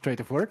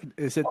administrative work."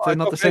 Is it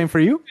not the same for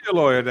you? Be a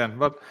lawyer then,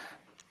 but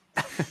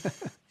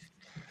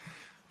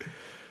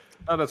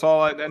no, that's all.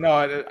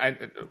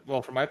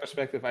 Well, from my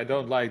perspective, I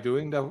don't like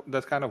doing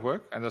that kind of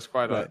work, and that's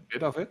quite a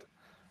bit of it.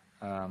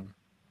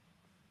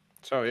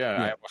 So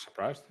I was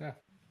surprised.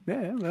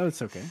 Yeah, no,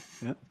 it's okay.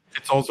 Yeah.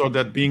 It's also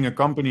that being a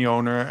company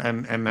owner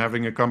and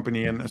having a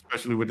company, and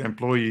especially with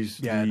employees,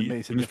 the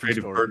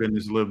administrative burden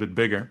is a little bit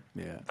bigger.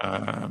 Yeah.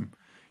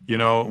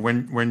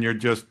 When you're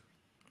just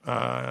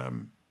a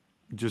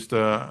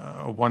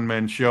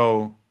one-man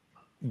show,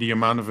 the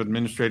amount of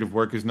administrative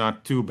work is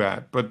not too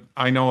bad. But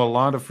I know a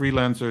lot of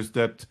freelancers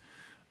that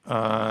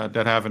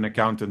have an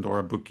accountant or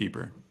a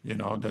bookkeeper.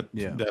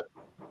 That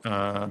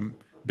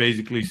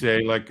basically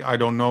say, like, I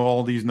don't know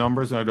all these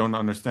numbers, I don't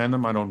understand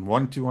them, I don't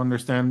want to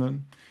understand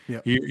them.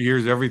 Yep.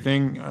 Here's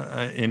everything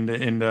in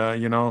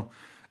the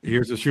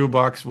here's a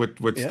shoebox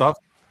with stuff.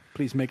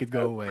 Please make it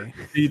go away.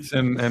 Seats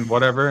and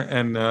whatever,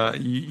 and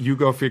you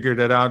go figure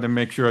that out and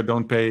make sure I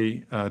don't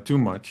pay too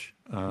much.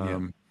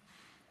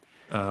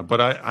 But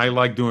I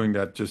like doing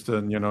that, just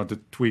to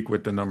tweak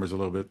with the numbers a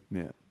little bit.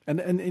 Yeah. And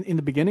in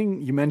the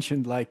beginning, you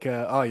mentioned like,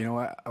 I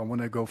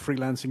want to go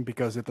freelancing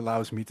because it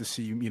allows me to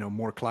see,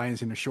 more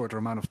clients in a shorter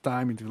amount of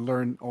time and to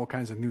learn all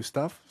kinds of new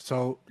stuff.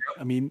 So,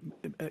 I mean,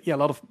 a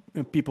lot of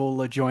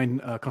people join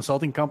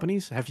consulting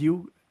companies. Have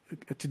you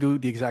to do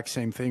the exact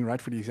same thing,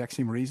 right? For the exact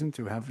same reason,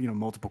 to have,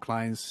 multiple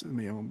clients,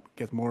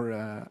 get more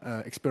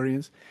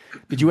experience.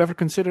 Did you ever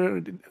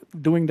consider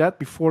doing that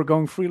before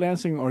going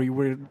freelancing, or you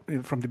were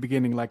from the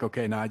beginning like,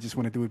 okay, now I just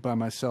want to do it by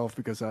myself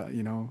because,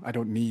 I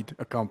don't need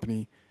a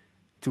company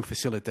to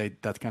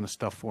facilitate that kind of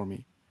stuff for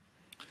me?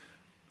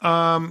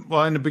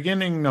 Well, in the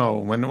beginning, no.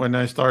 When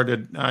I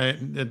started,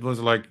 it was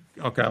like,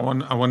 okay, I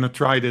want to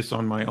try this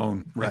on my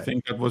own. Right. I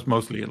think that was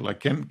mostly it. Like,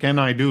 can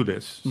I do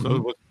this? Mm-hmm.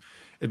 So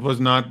it was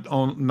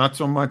not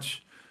so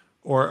much,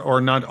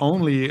 or not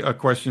only a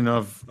question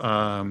of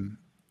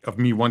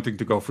me wanting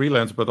to go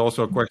freelance, but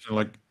also a question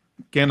like,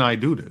 can I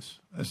do this?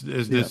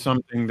 Is this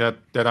something that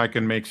I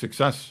can make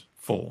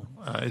successful?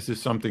 Is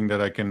this something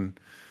that I can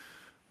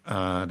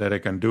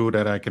do,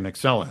 that I can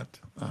excel at?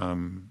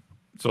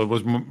 So it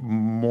was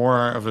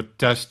more of a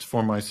test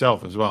for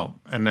myself as well.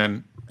 And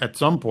then at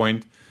some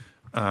point,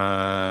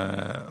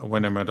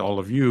 when I met all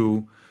of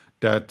you,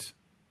 that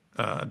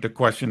the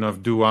question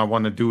of, do I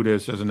want to do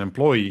this as an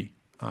employee,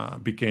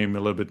 became a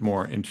little bit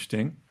more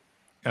interesting.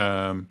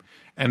 And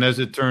as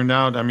it turned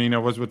out, I mean, I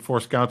was with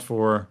 4Scouts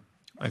for,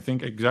 I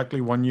think,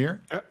 exactly 1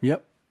 year.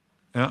 Yep.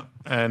 Yeah.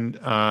 And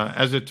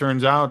as it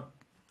turns out,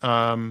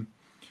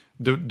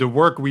 the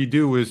work we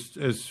do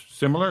is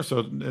similar, so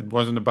it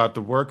wasn't about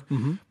the work.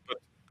 Mm-hmm. But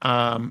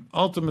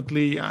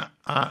ultimately,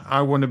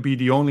 I want to be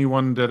the only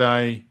one that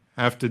I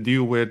have to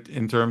deal with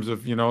in terms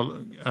of,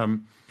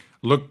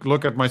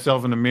 look at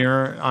myself in the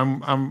mirror.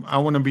 I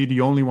want to be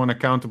the only one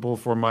accountable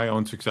for my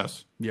own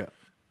success. Yeah.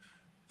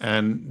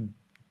 And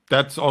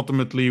that's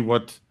ultimately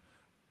what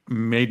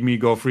made me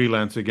go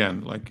freelance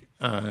again. Like,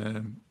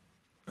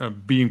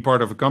 being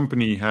part of a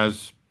company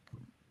has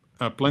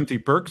plenty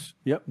perks.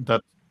 Yep.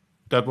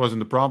 That wasn't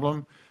the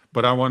problem,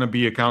 but I want to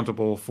be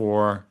accountable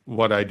for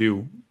what I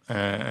do,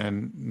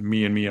 and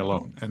me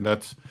alone. And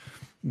that's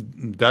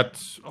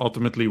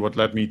ultimately what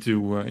led me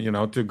to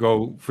to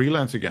go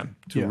freelance again,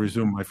 to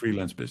resume my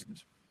freelance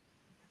business.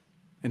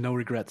 And no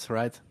regrets,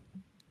 right?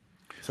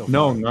 So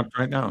no, not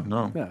right now.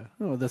 No. Yeah.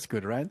 Oh, that's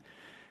good, right?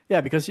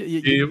 Yeah, because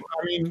I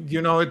mean,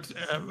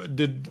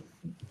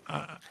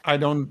 I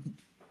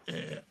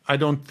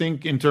don't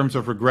think in terms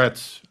of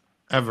regrets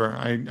ever.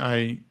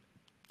 I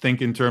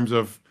think in terms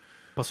of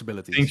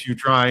possibilities, things you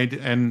tried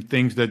and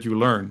things that you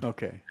learned.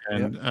 Okay.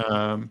 And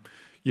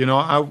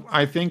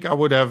I think I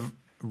would have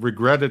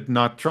regretted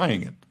not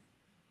trying it.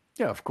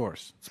 Yeah, of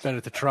course. It's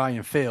better to try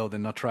and fail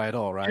than not try at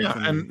all, right? Yeah,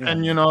 and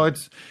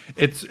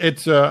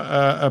it's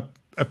a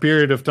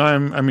period of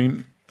time. I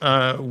mean,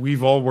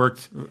 we've all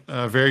worked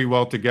very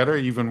well together,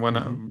 even when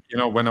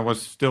when I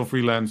was still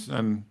freelance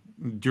and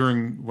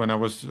when I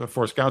was a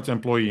 4Scouts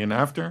employee and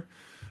after.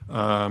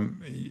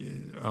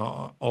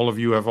 All of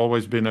you have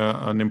always been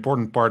an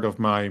important part of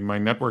my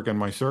network and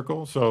my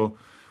circle. So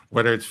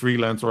whether it's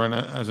freelance or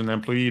as an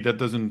employee, that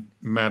doesn't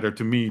matter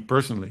to me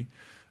personally.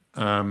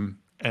 And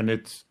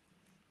it's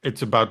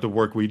about the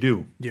work we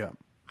do. Yeah,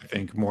 I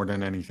think more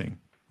than anything.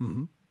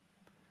 Mm-hmm.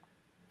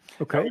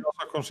 Okay. I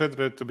also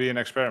consider it to be an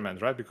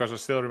experiment, right? Because I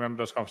still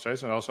remember those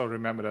conversations. I also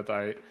remember that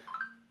I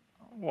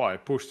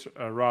pushed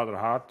rather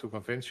hard to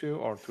convince you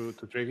or to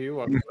trigger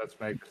you. Let's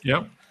make it.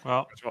 Yeah.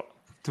 Well,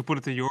 to put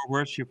it in your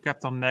words, you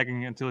kept on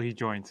nagging until he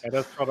joined. Yeah,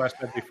 that's what I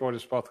said before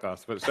this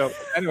podcast. But so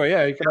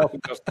anyway, you can also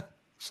just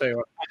say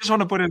what. I just want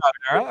to put it out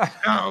there.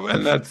 Oh,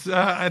 and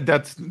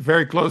that's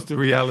very close to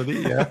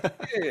reality. Yeah.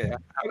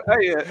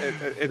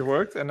 It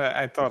worked, and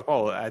I thought,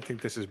 well, I think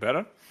this is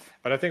better.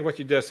 But I think what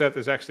you just said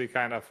is actually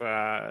kind of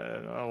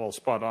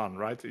spot on,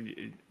 right?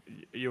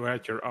 You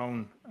had your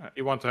own.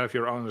 You want to have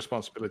your own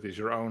responsibilities,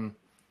 your own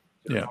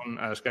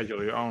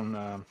schedule, your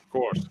own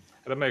course.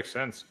 And that makes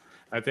sense.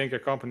 I think a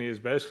company is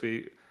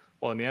basically,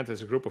 in the end,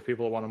 it's a group of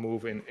people who want to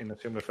move in a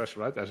similar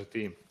fashion, right, as a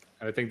team.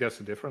 And I think that's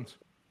the difference.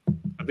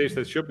 At least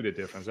that should be the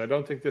difference. I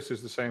don't think this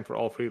is the same for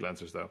all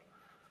freelancers, though.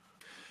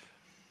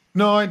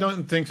 No, I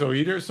don't think so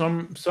either.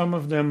 Some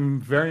of them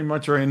very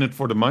much are in it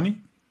for the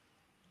money.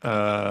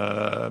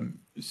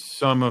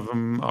 some of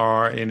them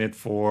are in it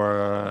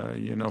for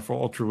for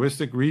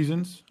altruistic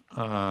reasons.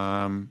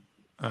 Well,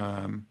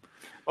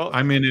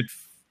 I'm in it.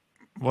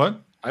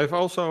 What? I've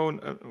also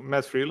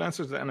met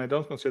freelancers, and I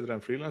don't consider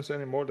them freelancers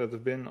anymore, that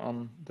have been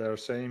on their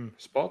same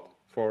spot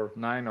for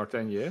 9 or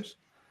 10 years.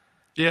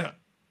 Yeah.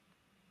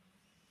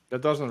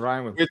 That doesn't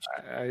rhyme with.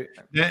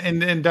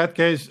 In that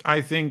case,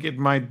 I think it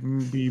might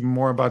be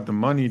more about the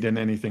money than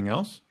anything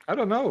else. I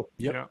don't know.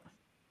 Yeah.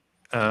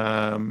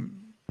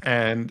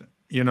 And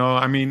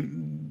I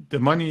mean, the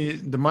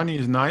money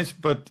is nice,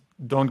 but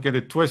don't get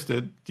it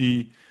twisted.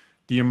 The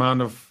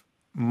amount of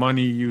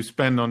money you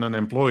spend on an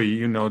employee,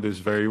 you know this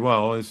very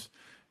well, is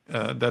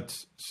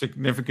that's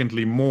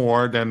significantly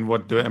more than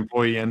what the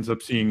employee ends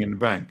up seeing in the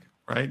bank,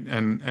 right?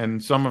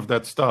 And some of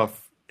that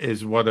stuff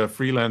is what a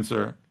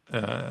freelancer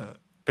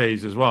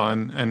pays as well.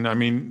 And I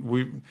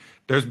mean,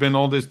 there's been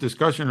all this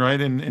discussion, right,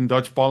 in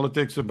Dutch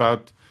politics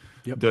about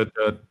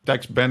the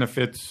tax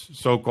benefits,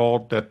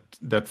 so-called, that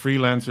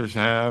freelancers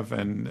have,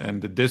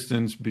 and the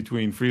distance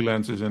between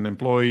freelancers and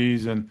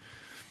employees. And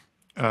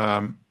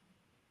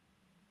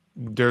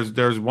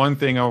there's one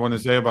thing I want to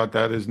say about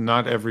that is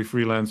not every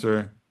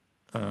freelancer,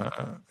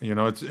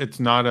 it's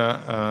not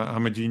a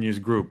homogeneous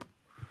group.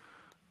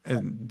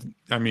 And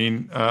I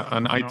mean,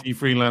 an IT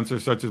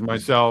freelancer such as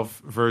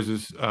myself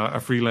versus a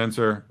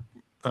freelancer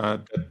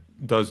that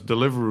does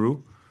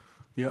Deliveroo,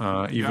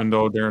 even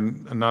though they're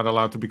not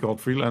allowed to be called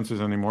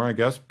freelancers anymore, I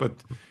guess.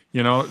 But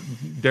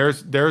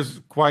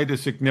there's quite a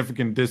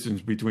significant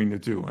distance between the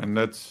two, and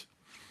that's.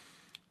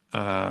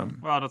 Well,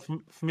 that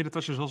for me that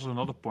touches also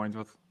another point.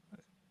 But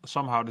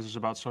somehow this is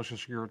about social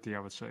security, I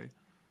would say,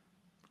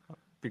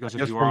 because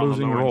if you are on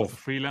the lower end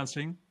of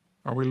freelancing.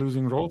 Are we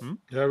losing Rolf?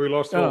 Yeah, we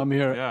lost. Oh, I'm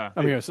here. Yeah.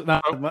 I'm here. So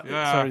now,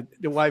 sorry,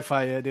 the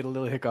Wi-Fi did a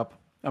little hiccup.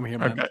 I'm here,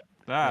 man. Okay.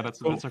 Yeah,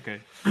 that's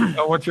okay.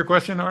 What's your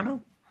question, Arno?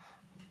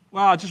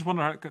 Well, I just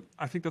wonder.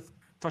 I think that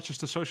touches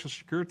the social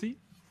security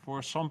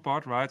for some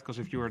part, right? Because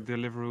if you're a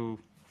Deliveroo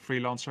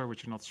freelancer,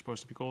 which you're not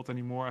supposed to be called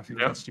anymore, I think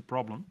that's the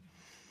problem.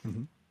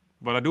 Mm-hmm.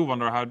 But I do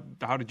wonder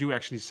how did you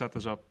actually set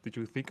this up? Did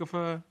you think of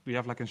do you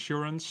have like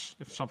insurance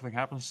if something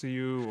happens to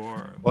you,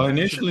 or? Well,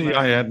 initially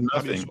I had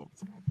nothing.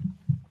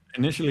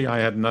 Initially, I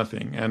had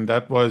nothing, and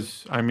that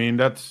was, I mean,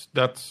 that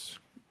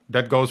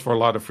goes for a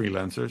lot of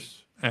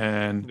freelancers,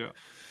 and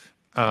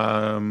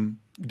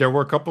there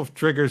were a couple of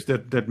triggers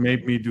that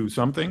made me do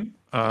something.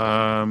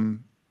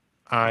 Crashing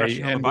on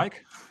the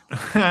bike?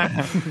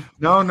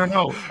 No.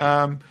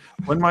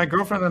 When my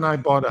girlfriend and I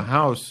bought a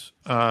house,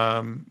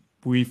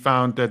 we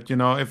found that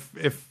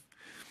if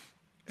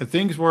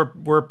things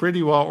were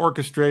pretty well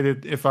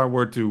orchestrated, if I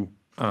were to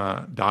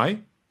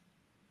die.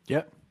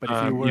 Yeah. But if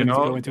you were to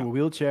go into a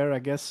wheelchair, I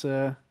guess.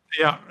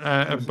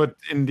 But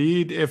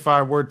indeed, if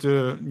I were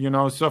to,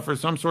 suffer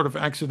some sort of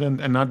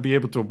accident and not be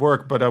able to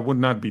work, but I would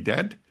not be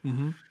dead,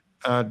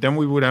 then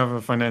we would have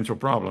a financial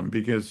problem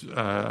because,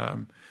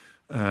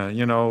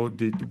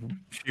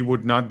 she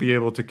would not be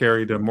able to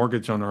carry the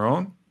mortgage on her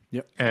own,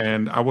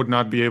 and I would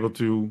not be able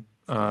to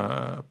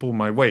pull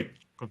my weight.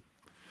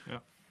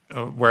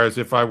 Whereas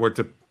if I were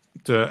to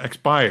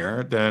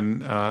expire,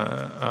 then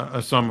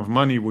a sum of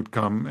money would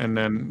come, and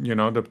then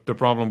the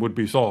problem would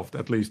be solved,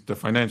 at least the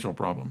financial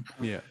problem.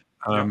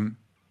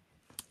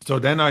 So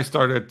then I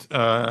started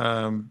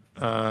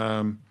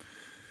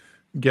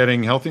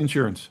getting health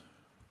insurance.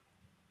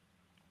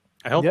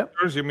 Health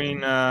insurance? You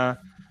mean the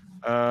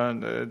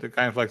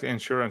kind of like the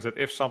insurance that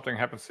if something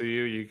happens to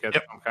you, you get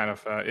some kind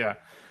of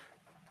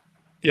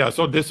Yeah,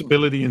 so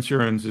disability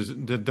insurance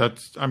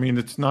that's. I mean,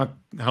 it's not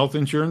health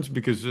insurance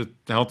because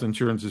health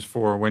insurance is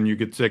for when you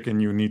get sick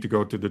and you need to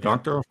go to the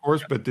doctor, of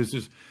course. But this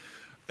is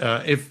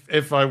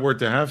if I were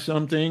to have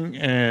something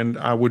and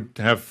I would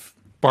have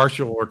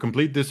partial or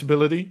complete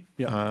disability,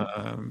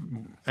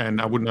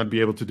 and I would not be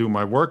able to do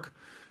my work,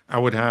 I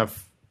would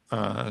have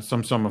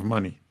some sum of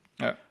money.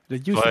 Yeah,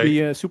 it used to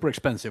be super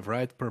expensive,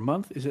 right? Per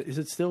month, is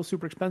it still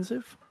super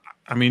expensive?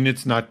 I mean,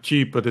 it's not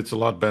cheap, but it's a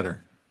lot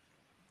better.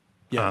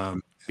 Yeah.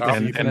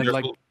 And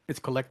like it's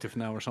collective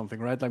now or something,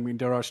 right? I mean,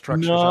 there are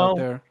structures out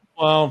there.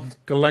 Well,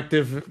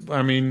 collective.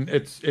 I mean,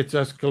 it's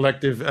as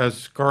collective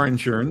as car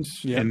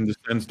insurance in the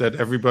sense that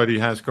everybody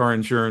has car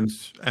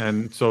insurance,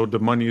 and so the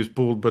money is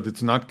pooled, but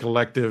it's not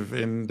collective.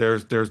 And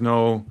there's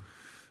no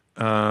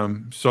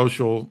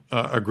social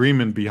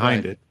agreement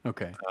behind it.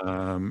 Okay.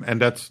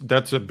 And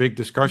that's a big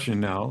discussion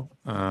now.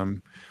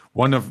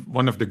 One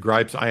of the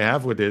gripes I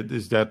have with it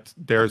is that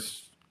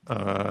there's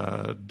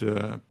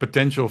the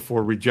potential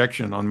for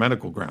rejection on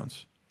medical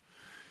grounds,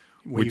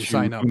 which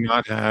you do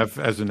not have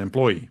as an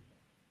employee.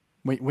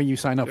 When you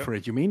sign up for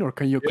it, you mean, or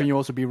can you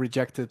also be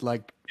rejected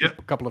like a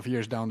couple of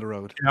years down the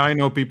road? Yeah, I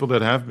know people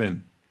that have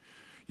been.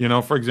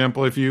 For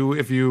example, if you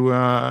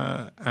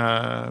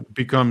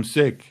become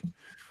sick,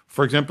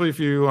 for example, if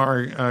you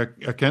are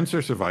a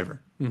cancer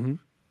survivor,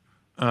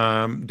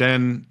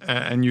 then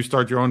and you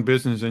start your own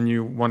business and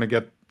you want to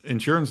get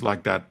insurance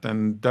like that,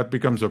 then that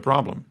becomes a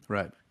problem.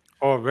 Right.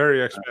 Oh,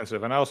 very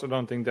expensive, and I also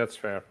don't think that's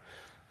fair.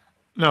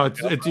 No,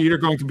 it's either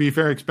going to be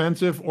very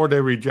expensive or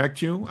they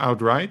reject you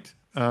outright.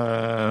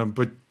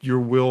 but you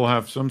will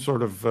have some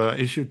sort of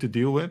issue to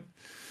deal with.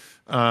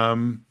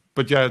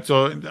 But yeah,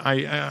 so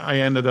I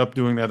ended up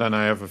doing that, and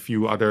I have a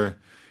few other,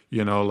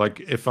 like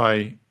if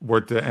I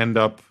were to end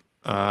up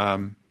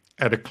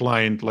at a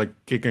client, like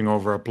kicking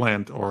over a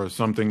plant or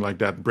something like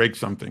that, break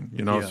something,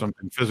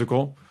 something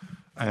physical,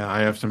 I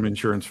have some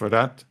insurance for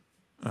that.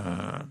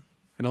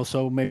 And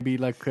also maybe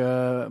like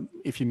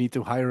if you need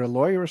to hire a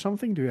lawyer or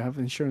something, do you have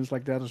insurance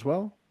like that as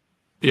well?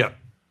 Yeah.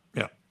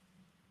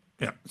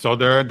 So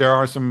there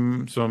are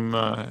some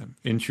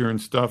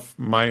insurance stuff.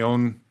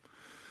 My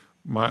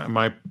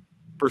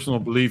personal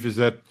belief is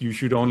that you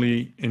should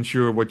only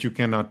insure what you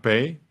cannot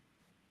pay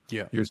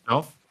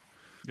yourself.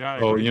 Yeah.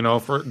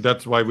 So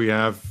that's why we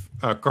have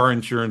car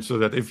insurance, so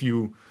that if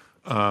you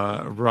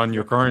run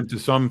your car into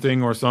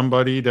something or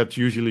somebody, that's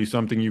usually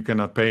something you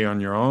cannot pay on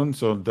your own.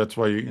 So that's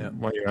why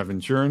you have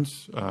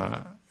insurance.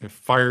 If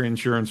fire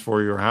insurance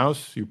for your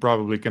house, you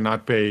probably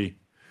cannot pay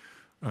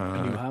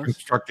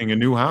constructing a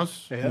new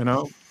house.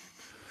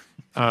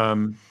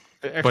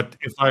 But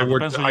if I were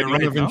to, I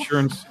don't have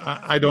insurance.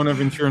 I don't have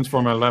insurance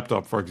for my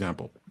laptop, for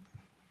example.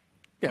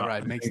 Yeah,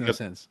 right. Makes no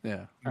sense.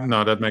 Yeah.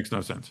 No, that makes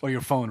no sense. Or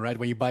your phone, right?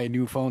 When you buy a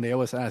new phone, they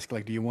always ask,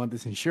 like, do you want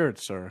this insured,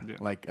 sir?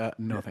 Like,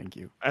 no, thank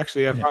you.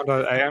 Actually, I found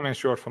out I am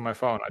insured for my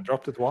phone. I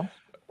dropped it once.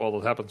 Well,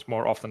 that happens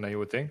more often than you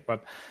would think,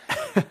 but...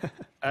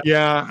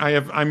 Yeah, I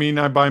have. I mean,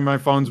 I buy my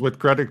phones with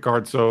credit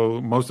cards,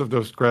 so most of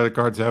those credit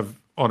cards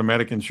have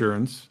automatic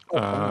insurance.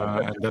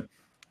 And that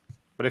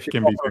but if you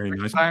can be very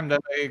nice. Time, then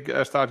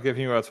they start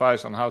giving you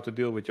advice on how to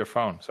deal with your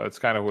phone. So it's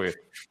kind of weird.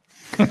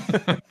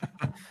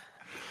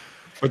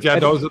 But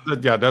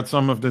yeah, that's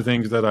some of the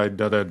things that I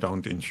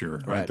don't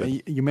insure. Right.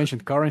 And you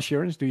mentioned car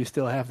insurance. Do you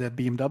still have that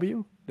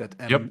BMW, that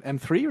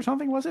M3 or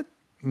something? Was it?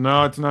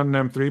 No, it's not an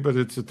M3, but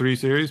it's a 3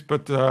 Series.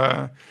 But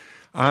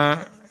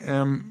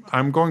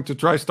I'm going to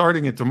try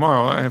starting it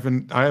tomorrow. I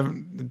haven't.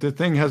 The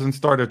thing hasn't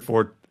started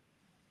for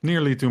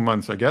nearly 2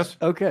 months, I guess.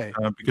 Okay.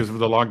 Because of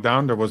the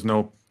lockdown, there was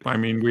no. I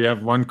mean, we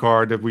have one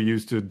car that we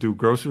use to do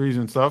groceries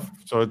and stuff,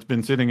 so it's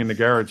been sitting in the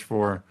garage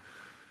for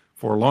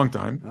a long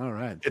time. All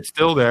right. It's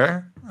still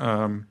there.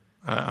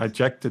 I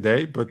checked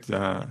today, but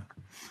that's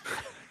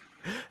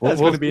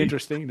going to be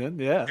interesting then.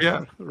 Yeah.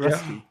 Yeah.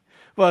 Rusty. Yeah.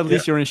 Well, at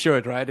least you're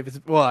insured, right? If it's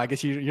I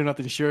guess you're not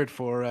insured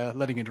for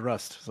letting it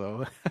rust.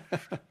 So.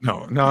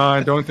 No,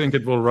 I don't think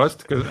it will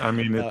rust because I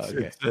mean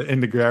it's in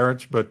the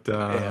garage, but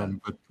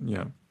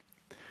yeah.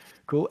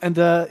 Cool. And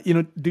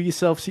do you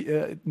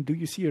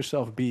see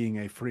yourself being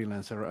a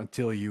freelancer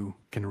until you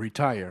can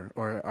retire,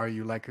 or are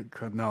you like,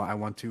 no, I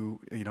want to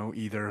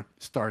either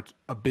start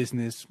a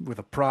business with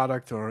a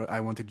product, or I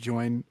want to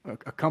join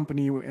a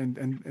company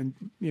and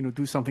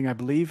do something I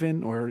believe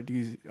in, or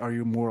are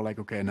you more like,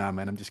 okay, nah,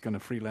 man, I'm just gonna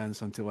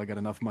freelance until I get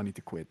enough money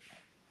to quit?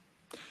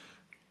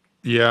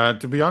 Yeah,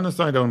 to be honest,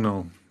 I don't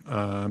know.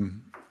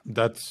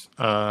 That's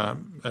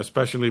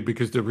especially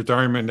because the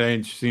retirement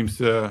age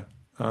seems a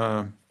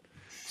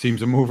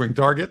moving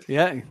target.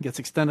 Yeah, it gets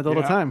extended all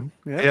the time.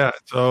 Yeah.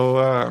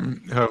 So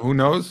who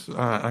knows?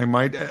 I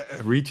might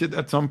reach it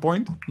at some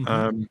point.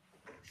 Mm-hmm.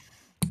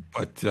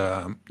 But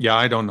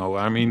I don't know.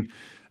 I mean,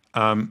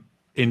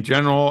 in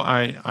general,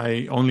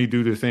 I only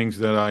do the things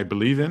that I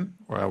believe in,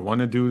 or I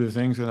want to do the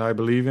things that I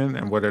believe in,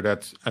 and whether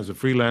that's as a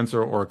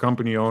freelancer or a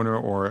company owner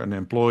or an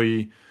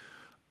employee,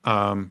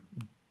 I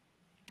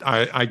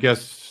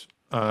guess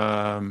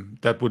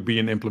that would be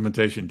an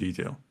implementation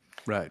detail.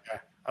 Right. Yeah.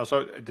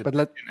 Also,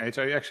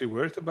 are you actually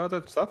worried about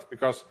that stuff?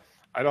 Because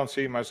I don't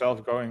see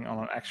myself going on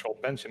an actual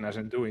pension as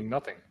in doing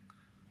nothing.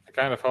 I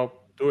kind of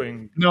hope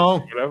doing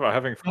whatever,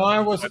 having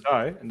fun, I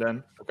die, and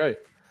then, okay.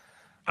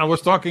 I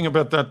was talking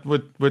about that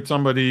with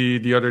somebody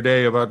the other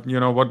day about,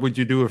 what would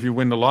you do if you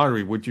win the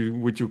lottery? Would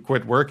you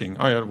quit working?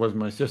 Oh, yeah, it was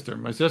my sister.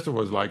 My sister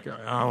was like,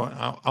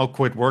 I'll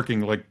quit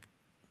working like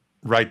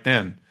right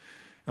then.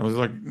 I was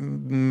like,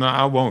 no,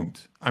 I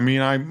won't. I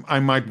mean, I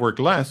might work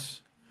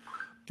less,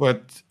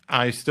 but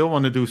I still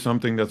want to do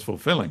something that's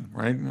fulfilling,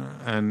 right?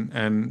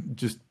 And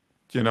just,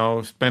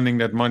 spending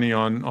that money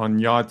on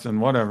yachts and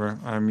whatever.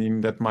 I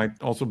mean, that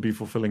might also be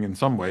fulfilling in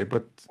some way,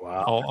 but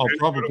I'll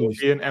probably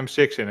be an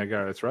M6 in a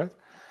garage, right?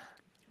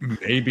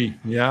 Maybe,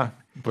 yeah.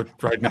 But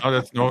right now,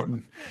 that's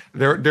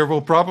there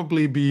will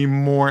probably be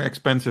more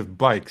expensive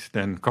bikes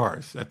than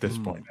cars at this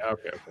point.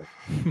 Okay.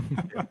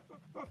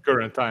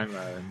 Current time.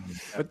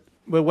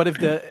 But what if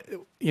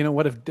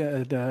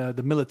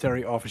the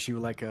military offers you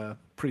like a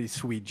pretty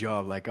sweet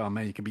job, like, oh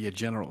man, you can be a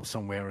general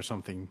somewhere or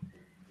something?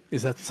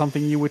 Is that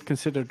something you would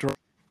consider?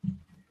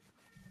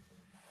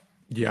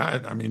 Yeah,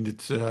 I mean,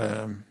 it's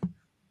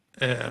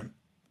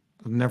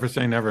never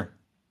say never.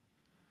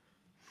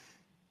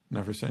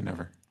 Never say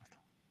never.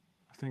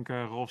 I think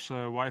Rolf's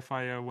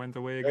Wi-Fi went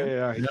away again.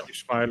 Yeah, he's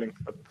smiling.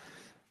 But,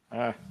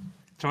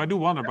 so I do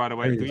wonder, by the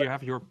way, do you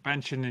have your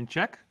pension in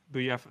check? Do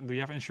you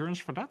have insurance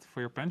for that, for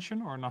your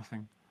pension, or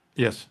nothing?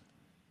 Yes.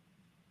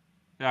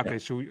 Yeah. Okay.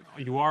 So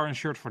you are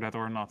insured for that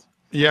or not?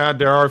 Yeah,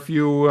 there are a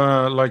few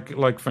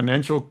like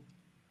financial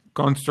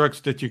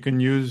constructs that you can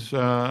use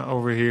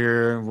over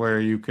here, where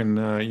you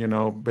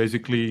can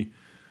basically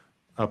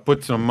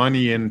put some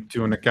money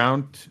into an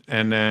account,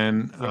 and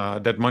then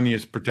that money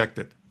is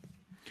protected.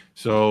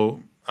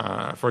 So,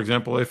 for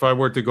example, if I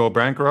were to go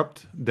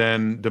bankrupt,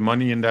 then the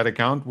money in that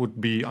account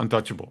would be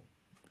untouchable.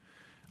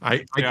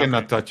 I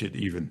cannot touch it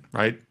even,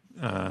 right?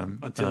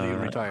 Until you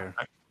retire.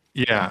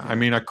 Yeah, I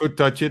mean, I could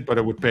touch it, but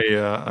I would pay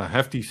a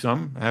hefty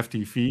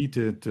fee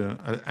to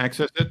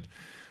access it.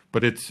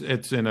 But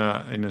it's in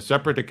a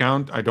separate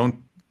account. I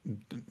don't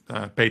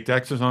pay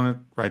taxes on it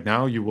right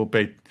now. You will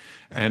pay,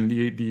 and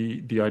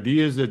the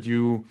idea is that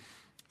you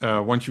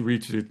once you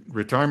reach the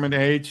retirement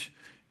age,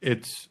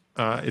 it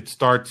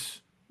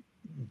starts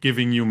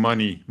giving you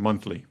money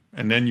monthly,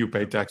 and then you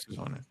pay taxes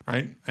on it,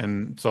 right?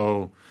 And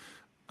so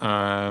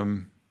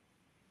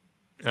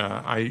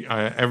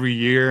I every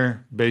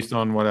year, based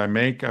on what I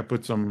make, I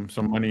put some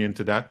money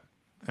into that,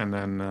 and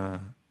then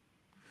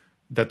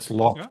that's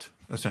locked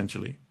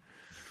essentially.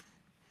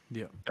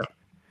 Yeah.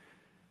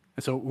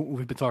 And so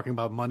we've been talking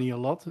about money a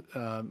lot.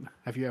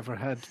 Have you ever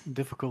had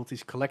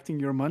difficulties collecting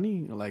your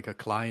money, like a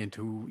client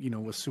who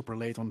was super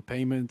late on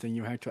payment, and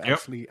you had to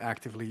actually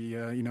actively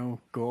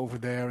go over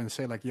there and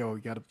say like, "Yo,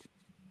 you got to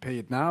pay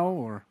it now,"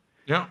 or?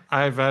 Yeah,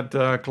 I've had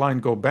a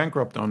client go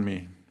bankrupt on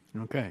me.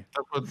 Okay,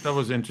 that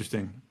was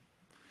interesting.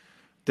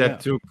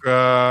 That took,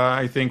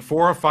 I think,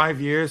 4 or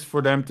 5 years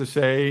for them to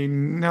say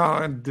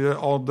no.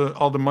 All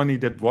the money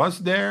that was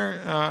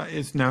there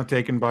is now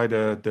taken by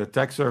the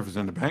tax service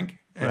and the bank,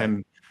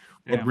 and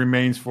what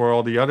remains for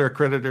all the other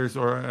creditors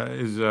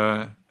is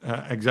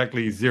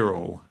exactly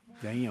zero.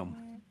 Damn.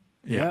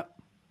 Yeah.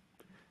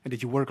 And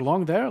did you work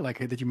long there? Like,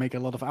 did you make a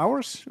lot of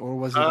hours, or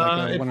was it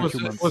like 1 or 2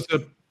 months? It was a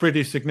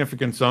pretty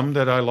significant sum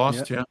that I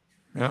lost. Yeah.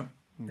 Okay.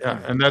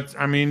 Yeah, and that's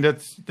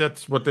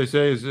what they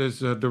say is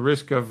the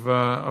risk of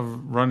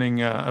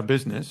running a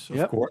business,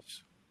 of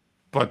course,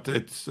 but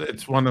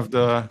it's one of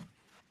the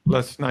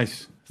less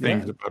nice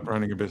things about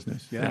running a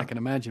business. Yeah, I can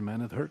imagine,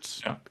 man. It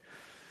hurts.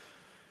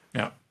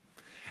 Yeah,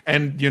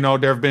 and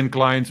there have been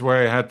clients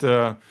where I had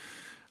to.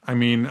 I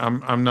mean,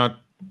 I'm not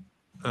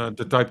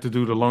the type to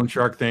do the loan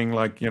shark thing,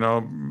 like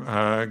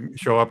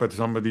show up at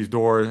somebody's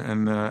door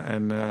and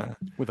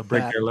with a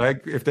break their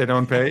leg if they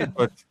don't pay,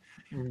 but.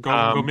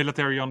 Go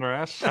military on their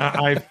ass.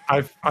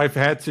 I've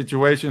had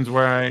situations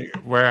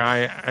where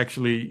I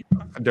actually,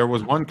 there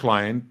was one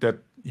client that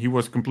he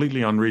was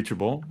completely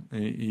unreachable.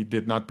 He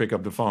did not pick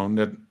up the phone.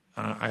 That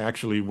I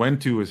actually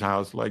went to his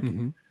house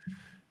and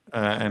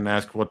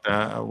asked what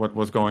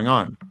was going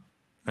on,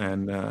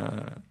 and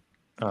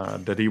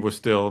that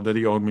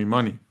he owed me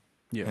money.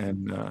 Yeah,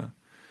 and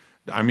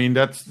I mean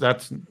that's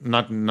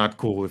not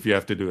cool if you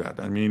have to do that.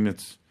 I mean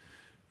it's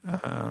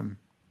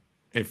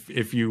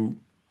if you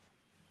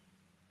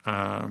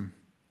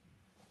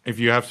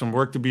have some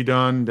work to be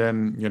done,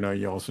 then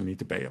you also need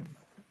to pay them,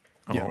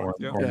 or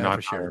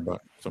not hire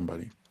but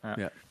somebody.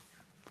 Yeah,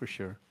 for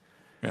sure.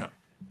 Yeah.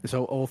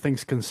 So all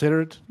things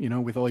considered,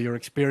 with all your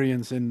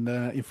experience in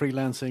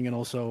freelancing and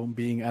also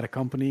being at a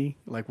company,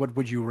 like what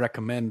would you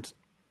recommend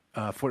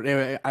for?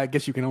 I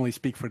guess you can only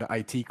speak for the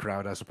IT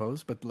crowd, I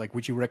suppose. But like,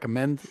 would you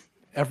recommend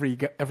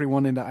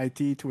everyone in the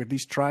IT to at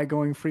least try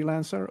going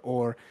freelancer,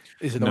 or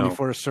is it only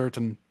for a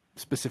certain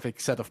specific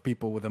set of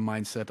people with a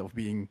mindset of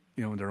being,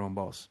 their own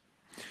boss?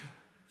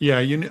 Yeah,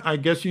 I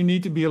guess you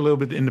need to be a little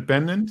bit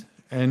independent,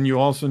 and you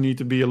also need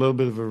to be a little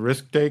bit of a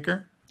risk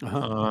taker.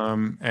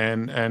 Being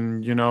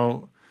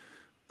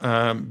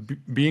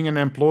an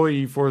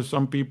employee for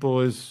some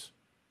people is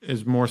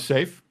more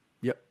safe.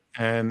 Yep.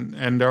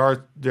 And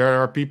there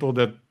are people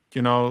that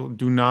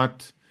do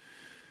not.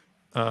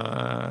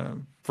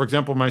 For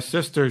example, my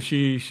sister,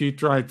 she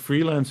tried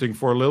freelancing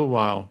for a little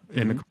while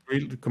in a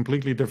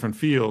completely different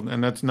field,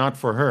 and that's not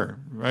for her,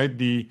 right?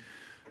 The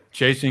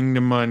chasing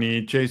the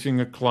money, chasing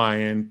a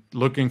client,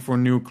 looking for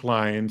new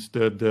clients,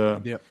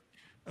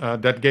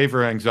 that gave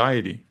her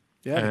anxiety.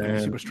 Yeah, it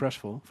was super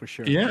stressful for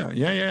sure. Yeah,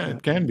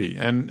 it can be,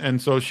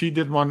 and so she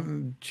did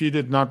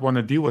not want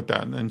to deal with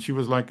that, and she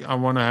was like, I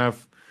want to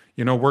have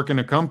work in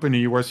a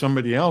company where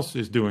somebody else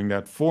is doing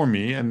that for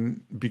me,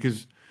 and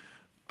because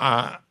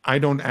I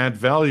don't add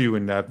value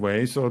in that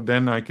way, so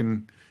then I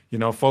can,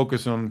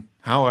 focus on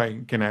how I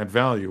can add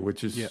value,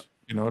 which is,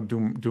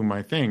 do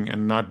my thing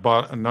and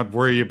not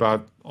worry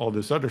about all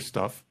this other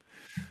stuff.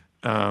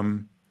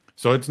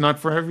 So it's not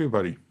for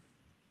everybody.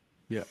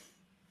 Yeah.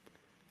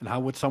 And how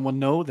would someone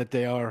know that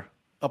they are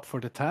up for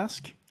the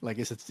task? Like,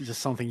 is it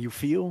just something you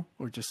feel,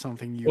 or just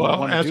something you want to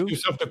do? Well, ask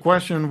yourself the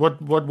question: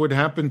 what would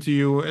happen to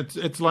you?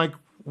 It's like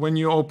when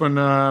you open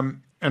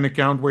an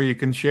account where you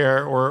can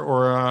share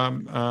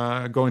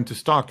or go into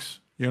stocks,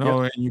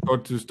 and you go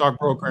to a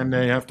stockbroker and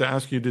they have to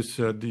ask you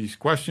these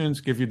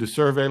questions, give you the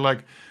survey,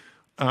 like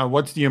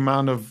what's the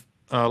amount of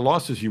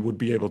losses you would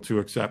be able to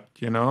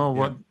accept?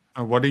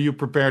 What are you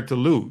prepared to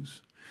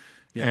lose?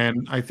 Yeah.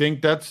 And I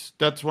think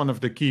that's one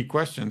of the key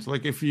questions.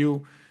 Like if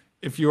you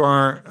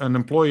are an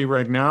employee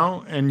right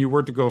now and you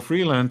were to go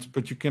freelance,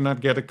 but you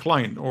cannot get a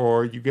client,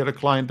 or you get a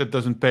client that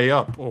doesn't pay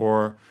up,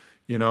 or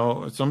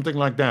something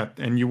like that,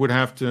 and you would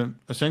have to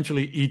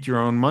essentially eat your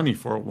own money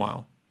for a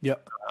while.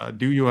 Yep.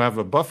 Do you have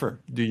a buffer?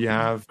 Do you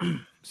have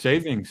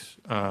savings.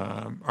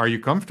 Are you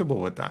comfortable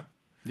with that?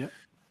 Yeah.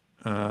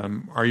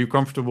 Are you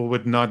comfortable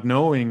with not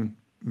knowing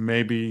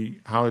maybe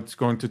how it's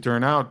going to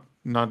turn out,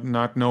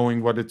 not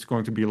knowing what it's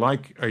going to be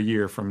like a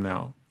year from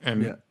now?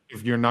 And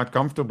if you're not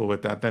comfortable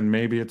with that, then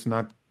maybe it's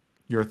not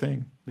your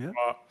thing. Yeah.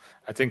 Well,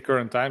 I think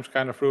current times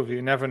kind of prove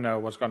you never know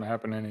what's going to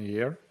happen in a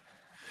year.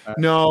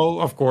 No,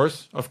 of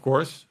course. And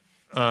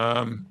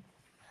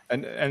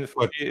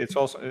for me, it's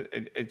also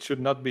it should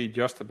not be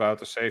just about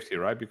the safety,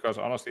 right? Because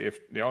honestly, if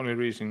the only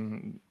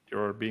reason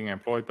you're being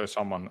employed by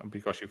someone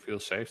because you feel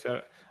safe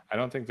there, I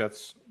don't think that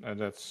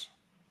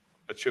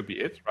should be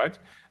it, right?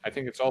 I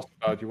think it's also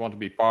about you want to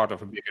be part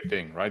of a bigger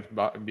thing, right?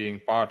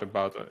 Being part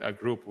about a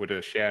group with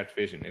a shared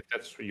vision. If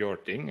that's your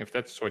thing, if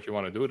that's what you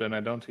want to do, then I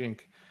don't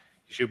think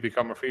you should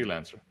become a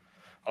freelancer,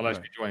 unless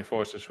you join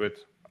forces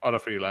with other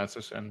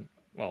freelancers and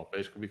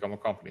basically become a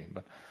company.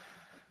 But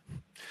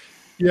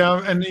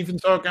yeah, and even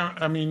so,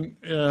 I mean,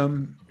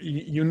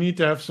 you need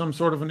to have some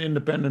sort of an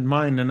independent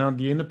mind, and now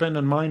the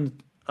independent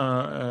mind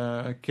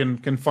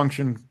can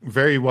function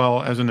very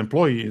well as an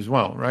employee as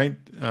well, right?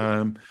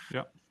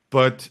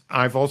 But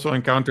I've also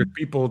encountered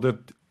people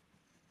that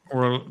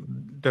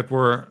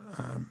were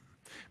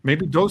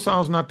maybe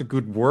docile is not the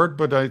good word,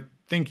 but I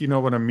think you know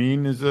what I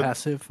mean. Is that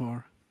passive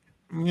or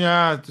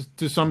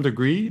to some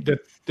degree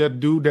that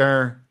do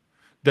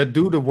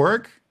the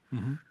work.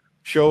 Mm-hmm.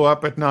 Show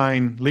up at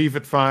 9, leave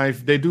at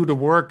 5. They do the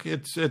work.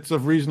 It's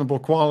of reasonable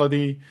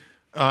quality.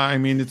 I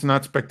mean, it's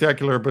not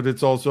spectacular, but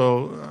it's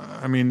also.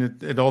 I mean,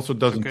 it also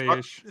doesn't.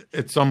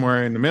 It's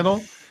somewhere in the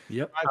middle.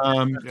 Yep.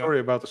 Story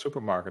about the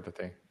supermarket, I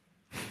think.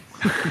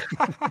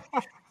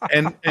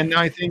 and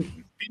I think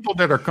people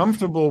that are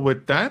comfortable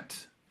with that,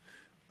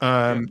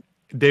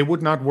 they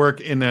would not work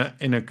in a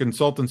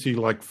consultancy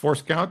like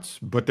Scouts,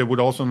 but they would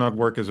also not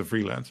work as a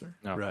freelancer.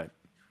 No. Right.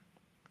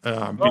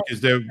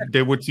 Because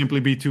they would simply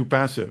be too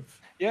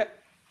passive. Yeah.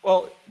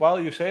 Well, while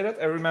you say that,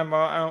 I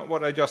remember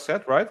what I just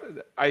said, right?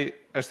 I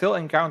still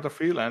encounter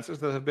freelancers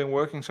that have been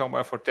working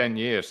somewhere for 10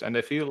 years, and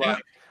they feel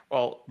like,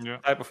 the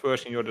type of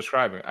person you're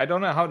describing. I don't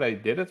know how they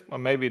did it, or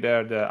maybe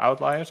they're the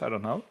outliers, I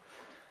don't know.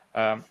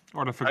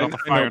 Or they forgot to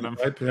fire them.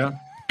 Right? Yeah.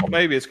 Or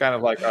maybe it's kind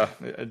of like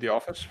The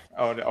Office.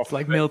 Or the It's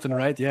like Milton,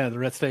 right? Yeah, the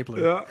red stapler.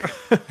 Yeah.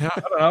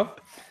 I don't know.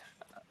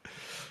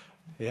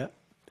 Yeah.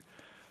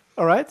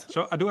 All right.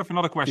 So I do have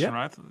another question,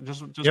 right?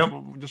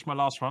 Just my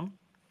last one.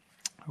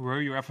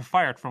 Were you ever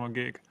fired from a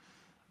gig?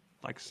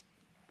 Like,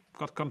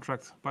 got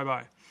contract,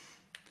 bye-bye.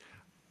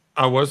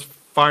 I was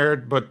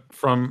fired, but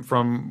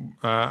from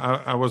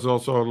I was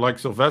also like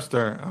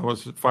Sylvester. I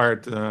was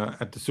fired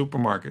at the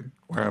supermarket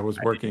where I was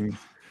working.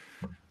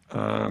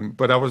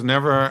 But I was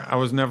never.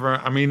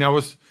 I mean, I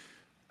was.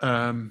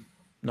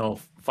 No,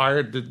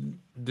 fired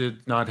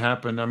did not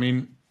happen. I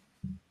mean,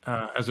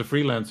 as a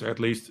freelancer at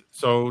least.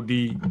 So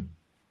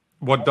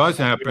what does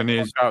happen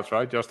is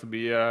right. Just to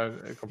be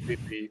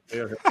completely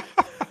clear.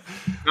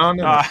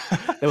 No.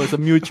 There was a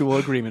mutual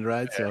agreement,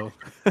 right? So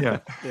yeah,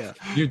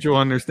 mutual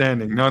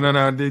understanding. No.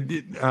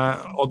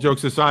 All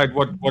jokes aside,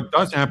 what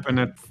does happen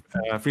at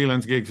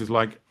freelance gigs is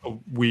like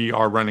we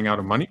are running out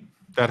of money.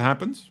 That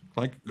happens.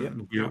 Like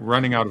we're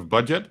running out of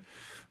budget,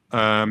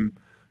 and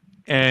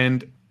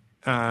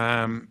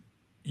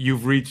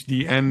you've reached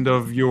the end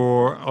of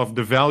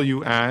the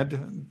value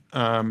add,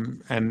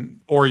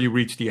 or you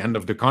reach the end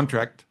of the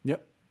contract.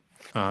 Yep.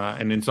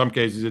 And in some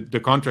cases, the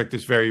contract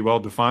is very well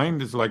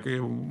defined. It's like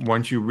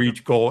once you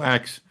reach goal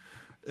X,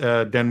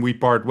 then we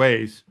part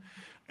ways.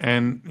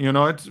 And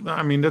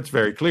that's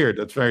very clear.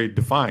 That's very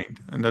defined,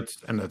 and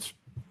that's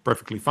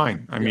perfectly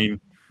fine. I mean,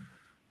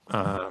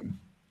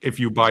 if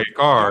you buy a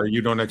car,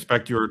 you don't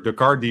expect the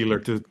car dealer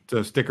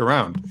to stick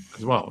around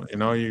as well.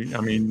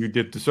 You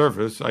did the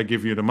service. I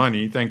give you the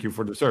money. Thank you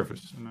for the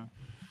service. No.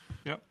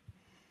 Yep.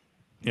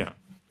 Yeah.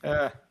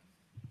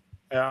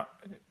 Yeah.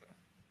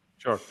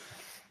 Sure.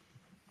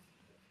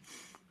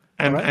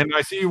 And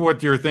I see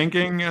what you're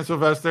thinking,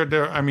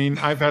 Sylvester.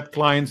 I've had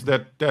clients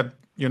that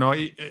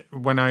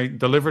when I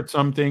delivered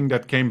something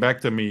that came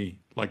back to me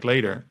like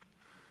later,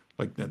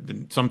 like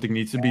that something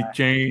needs to be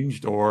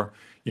changed, or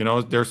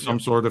there's some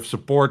sort of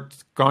support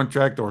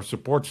contract or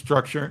support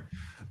structure.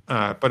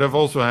 But I've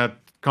also had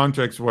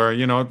contracts where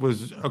it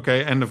was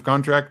okay, end of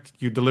contract.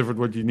 You delivered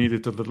what you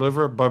needed to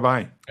deliver. Bye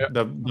bye. Yeah.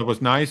 That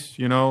was nice.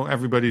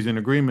 Everybody's in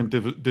agreement.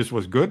 This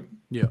was good.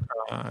 Yeah.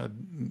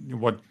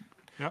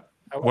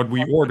 What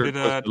we ordered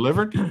was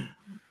delivered.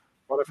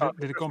 What if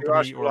did the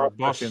company or a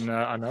boss?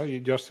 I know you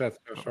just said.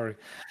 Sorry.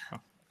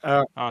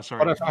 Sorry.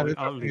 What I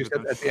found you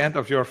said at the end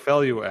of your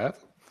value add.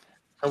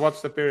 So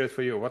what's the period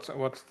for you?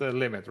 What's the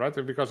limit, right?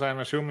 Because I'm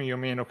assuming you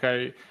mean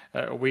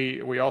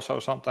we also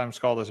sometimes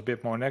call this a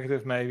bit more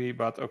negative, maybe,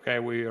 but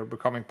we are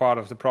becoming part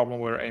of the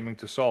problem we're aiming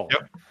to solve.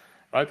 Yep.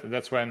 Right.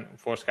 That's when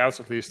Scouts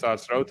at least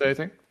starts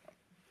rotating.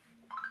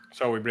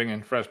 So we bring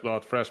in fresh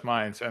blood, fresh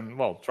minds, and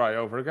try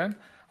over again.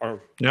 Or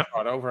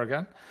start over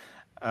again.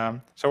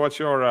 So what's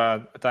your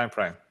time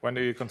frame? When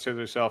do you consider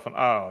yourself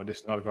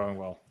this is not going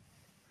well?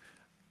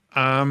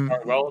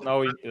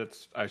 No,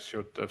 I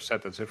should have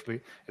said it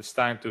differently. It's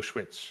time to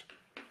switch.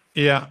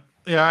 Yeah.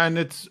 Yeah, and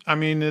it's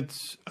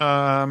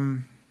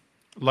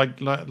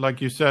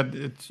like you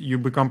said, you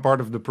become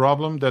part of the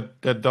problem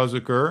that does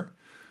occur.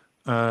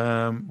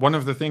 One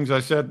of the things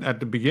I said at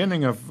the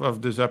beginning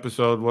of this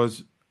episode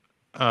was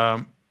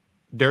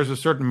there's a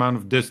certain amount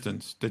of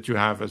distance that you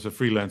have as a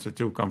freelancer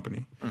to a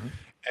company,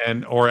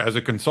 and or as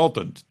a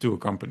consultant to a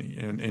company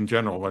in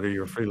general, whether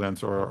you're a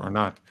freelancer or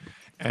not.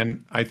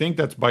 And I think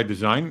that's by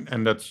design,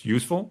 and that's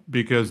useful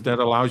because that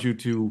allows you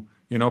to,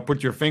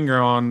 put your finger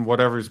on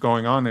whatever is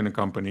going on in a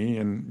company.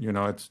 And,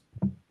 it's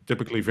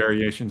typically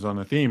variations on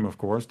a theme, of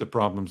course, the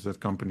problems that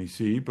companies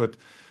see. But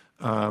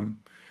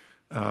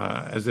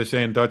as they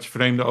say in Dutch,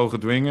 vreemde ogen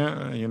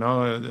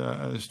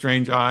dwingen,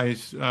 strange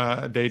eyes,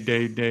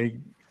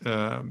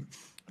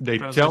 they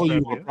tell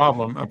you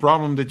a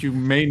problem that you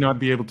may not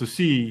be able to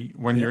see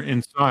when you're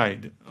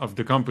inside of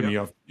the company,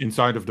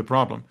 inside of the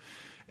problem.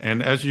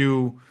 And as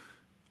you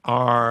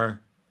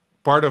are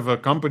part of a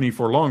company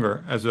for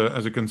longer as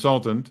a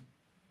consultant,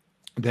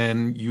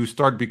 then you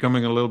start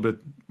becoming a little bit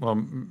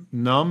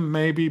numb,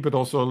 maybe, but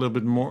also a little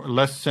bit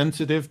less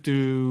sensitive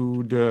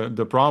to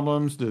the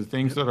problems, the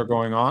things that are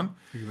going on.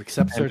 You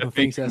accept certain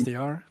things as they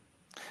are.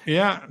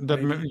 Yeah,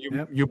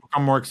 you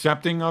become more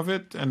accepting of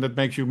it, and that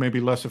makes you maybe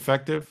less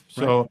effective.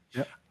 So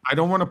I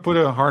don't want to put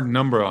a hard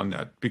number on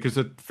that because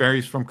it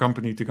varies from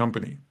company to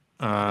company.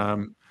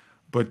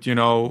 But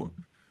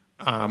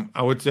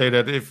I would say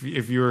that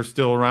if you're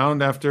still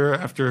around after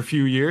a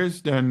few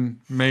years, then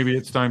maybe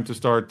it's time to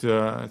start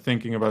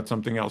thinking about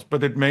something else.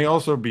 But it may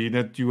also be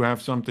that you have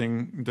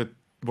something that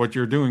what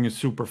you're doing is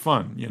super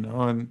fun,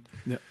 and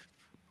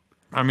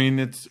I mean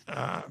it's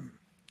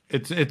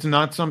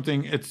not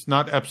something. It's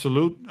not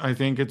absolute. I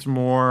think it's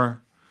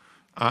more.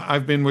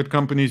 I've been with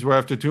companies where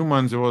after 2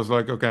 months it was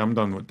like, okay, I'm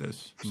done with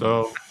this.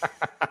 So,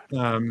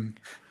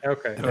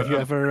 okay. Have you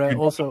ever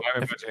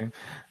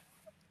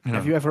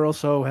Have you ever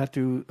also had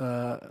to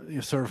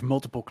serve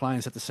multiple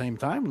clients at the same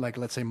time? Like,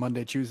 let's say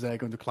Monday, Tuesday, I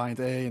go to client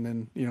A, and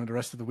then the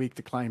rest of the week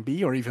to client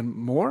B, or even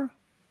more?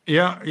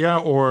 Yeah,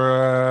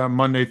 or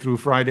Monday through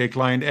Friday,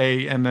 client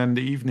A, and then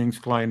the evenings,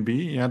 client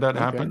B. Yeah, that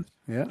happens.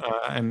 Yeah,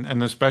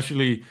 and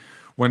especially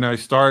when I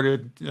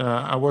started,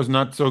 I was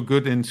not so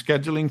good in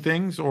scheduling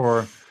things,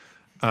 or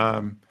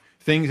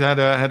things had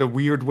a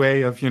weird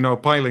way of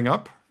piling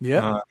up.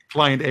 Yeah.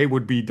 Client A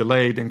would be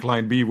delayed and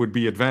client B would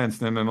be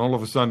advanced. And then all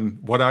of a sudden,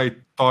 what I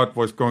thought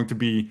was going to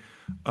be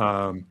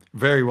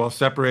very well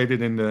separated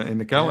in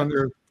the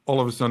calendar, all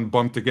of a sudden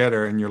bumped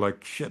together, and you're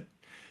like, shit.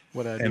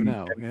 What I do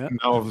now? And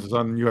now all of a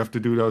sudden you have to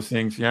do those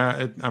things. Yeah,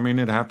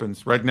 it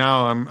happens. Right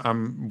now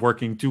I'm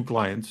working 2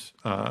 clients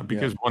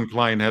because one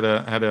client had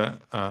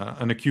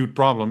an acute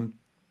problem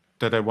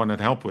that I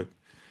wanted help with.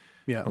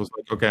 Yeah. I was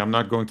like, okay, I'm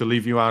not going to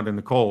leave you out in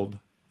the cold.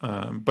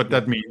 But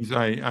that means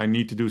I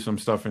need to do some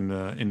stuff in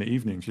the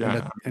evenings.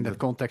 Yeah, and that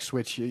context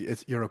switch,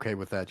 you're okay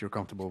with that. You're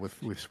comfortable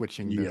with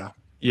switching.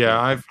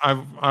 Yeah.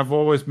 I've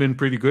always been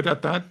pretty good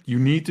at that. You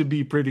need to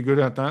be pretty good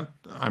at that.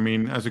 I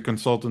mean, as a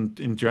consultant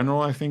in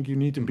general, I think you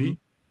need to be.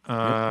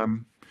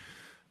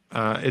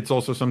 It's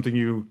also something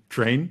you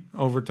train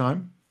over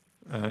time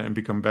and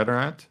become better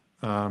at.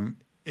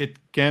 It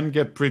can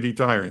get pretty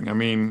tiring. I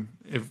mean,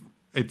 if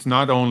it's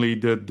not only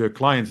the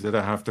clients that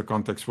I have to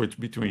context switch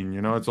between,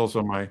 it's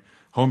also my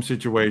home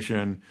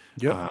situation,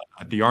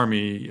 the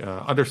army,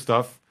 other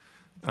stuff.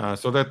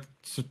 So that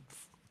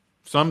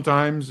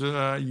sometimes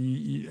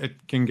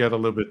it can get a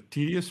little bit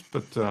tedious,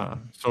 but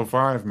so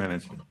far I've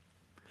managed it.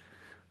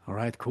 All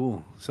right,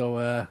 cool. So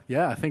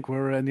I think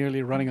we're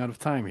nearly running out of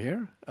time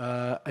here.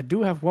 I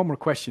do have one more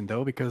question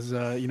though, because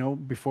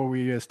before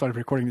we started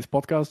recording this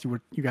podcast,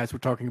 you guys were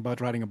talking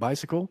about riding a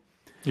bicycle.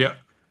 Yeah.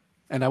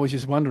 And I was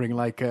just wondering,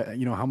 like,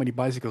 how many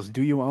bicycles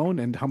do you own,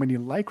 and how many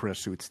Lycra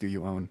suits do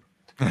you own?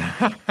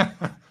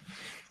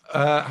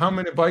 How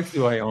many bikes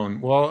do I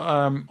own?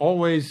 Well,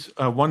 always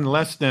one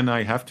less than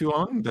I have to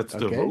own. That's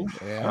the rule.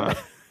 Yeah.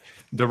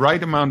 The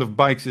right amount of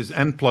bikes is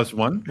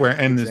n+1, where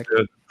n is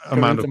the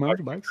amount of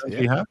bikes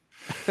we have.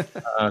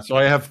 So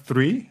I have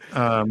 3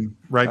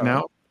 right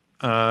now.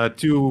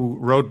 2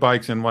 road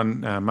bikes and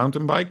 1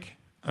 mountain bike.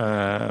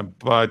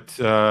 But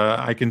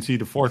I can see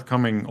the 4th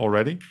coming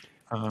already.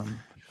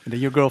 And then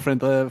your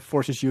girlfriend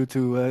forces you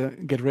to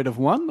get rid of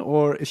 1,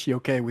 or is she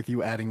okay with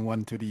you adding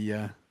 1 to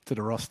the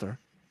roster?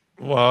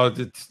 Well,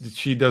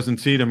 she doesn't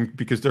see them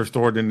because they're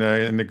stored in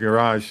the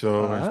garage.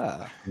 So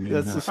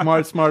that's a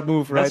smart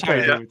move, right?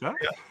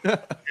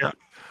 Yeah.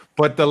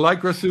 But the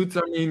Lycra suits,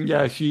 I mean,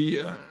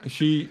 she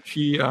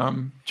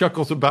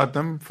chuckles about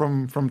them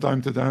from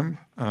time to time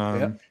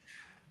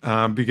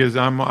because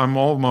I'm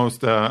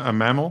almost a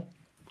mammal.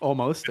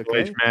 Almost, okay.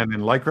 Middle-aged man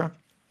in Lycra.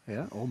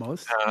 Yeah,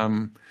 almost.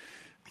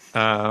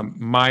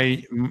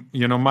 My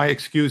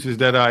excuse is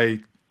that I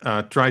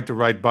try to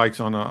ride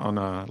bikes on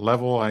a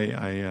level.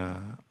 I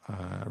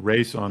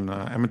race on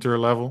amateur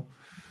level,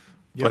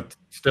 but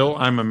still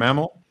I'm a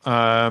mammal,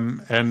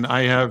 and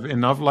I have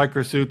enough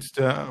Lycra suits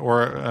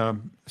or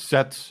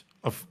sets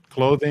of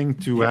clothing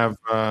to have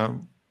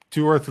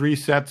 2 or 3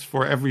 sets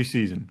for every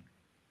season.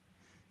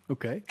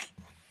 Okay.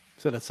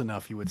 So that's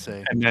enough, you would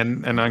say.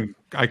 And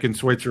I can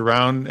switch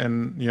around,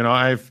 and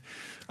I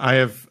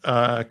have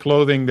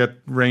clothing that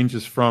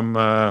ranges from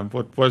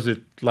what was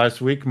it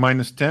last week,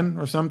 -10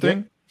 or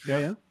something.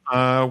 Yeah.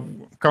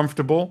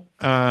 Comfortable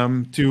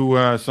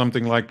to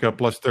something like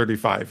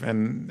 +35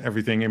 and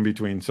everything in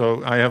between.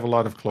 So I have a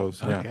lot of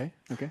clothes. Okay.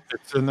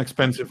 It's an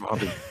expensive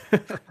hobby.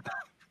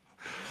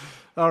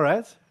 All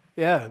right.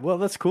 Yeah, well,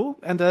 that's cool.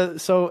 And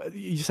so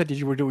you said that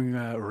you were doing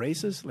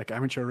races, like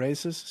amateur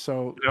races.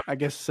 So I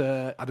guess,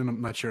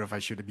 I'm not sure if I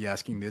should be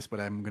asking this, but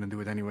I'm going to do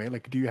it anyway.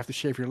 Like, do you have to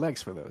shave your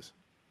legs for those?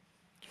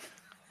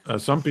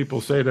 Some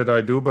people say that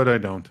I do, but I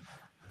don't.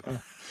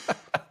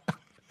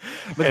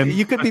 But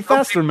you could be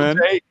faster, man.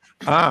 Say,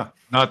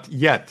 not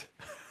yet.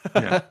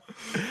 Yeah.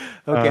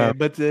 Okay,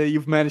 but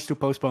you've managed to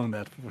postpone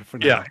that for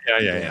now.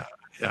 Yeah.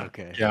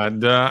 Okay. Yeah,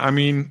 and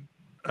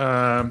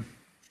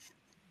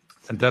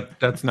and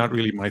that's not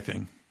really my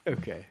thing.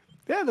 Okay.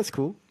 Yeah, that's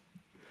cool.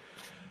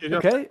 You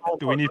Okay.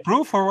 Do we need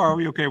proof, or are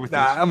we okay with this?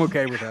 I'm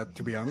okay with that,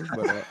 to be honest.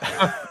 But,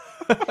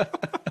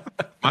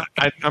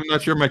 I'm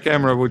not sure my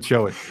camera would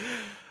show it.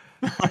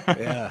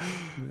 yeah.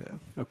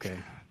 Okay.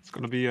 It's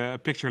going to be a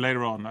picture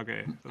later on.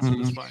 Okay,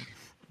 that's fine.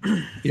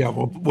 Yeah,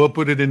 we'll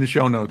put it in the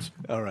show notes.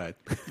 All right.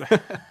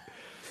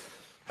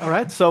 All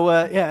right. So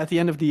at the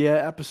end of the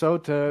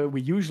episode,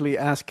 we usually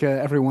ask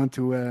everyone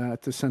to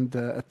send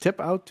a tip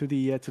out to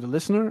the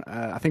listener.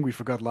 I think we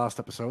forgot last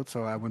episode,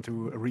 so I want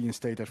to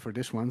reinstate that for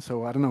this one.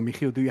 So I don't know,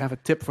 Michiel, do you have a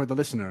tip for the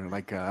listener?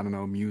 Like I don't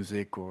know,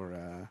 music or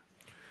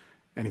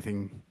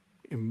anything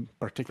in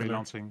particular?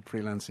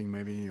 Freelancing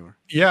maybe, or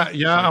Yeah.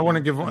 I want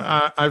to give.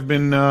 I've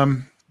been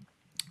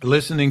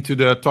listening to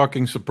the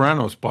Talking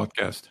Sopranos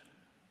podcast.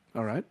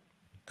 All right.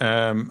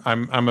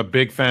 I'm a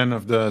big fan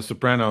of the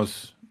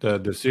Sopranos,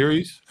 the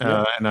series,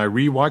 and I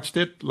rewatched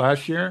it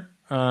last year.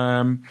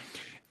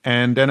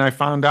 And then I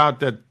found out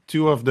that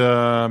two of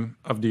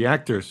the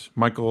actors,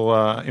 Michael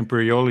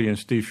Imperioli and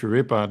Steve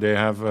Schirripa, they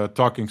have a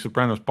Talking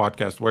Sopranos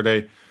podcast where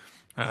they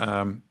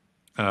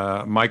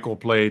Michael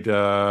played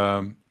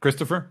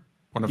Christopher,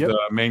 one of the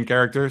main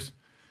characters,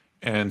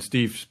 and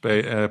Steve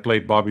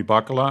played Bobby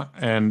Bacala,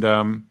 and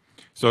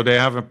so they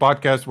have a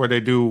podcast where they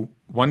do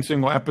one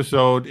single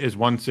episode is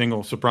one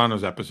single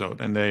Sopranos episode,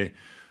 and they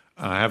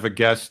have a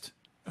guest,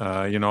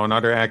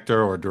 another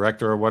actor or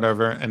director or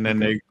whatever, and then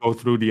they go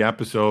through the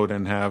episode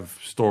and have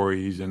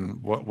stories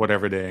and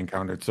whatever they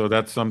encountered. So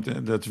that's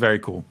something that's very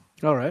cool.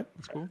 All right.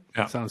 That's cool.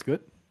 Yeah. Sounds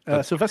good.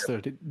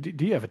 Sylvester,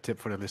 do you have a tip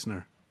for the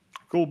listener?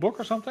 Cool book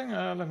or something?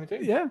 Let me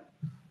think. Yeah.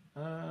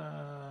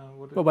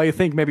 Well, you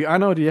think maybe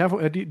Arno? Do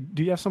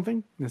you have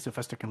something? Then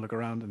Sylvester can look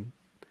around and.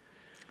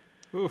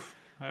 Oof.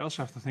 I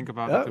also have to think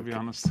about it, to be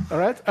honest. All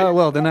right.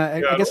 Well, then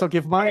I guess I'll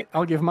give my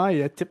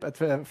tip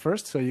at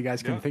first, so you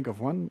guys can think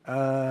of one.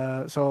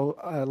 So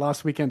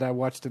last weekend I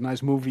watched a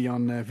nice movie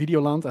on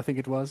Videoland. I think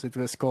it was. It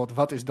was called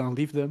Wat is dan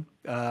liefde?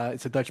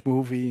 It's a Dutch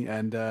movie,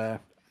 and I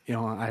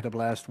had a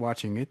blast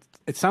watching it.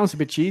 It sounds a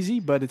bit cheesy,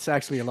 but it's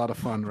actually a lot of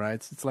fun,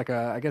 right? It's like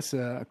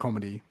a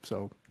comedy.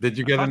 So did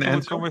you get an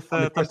answer? Come with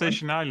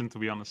Temptation Island, to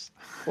be honest.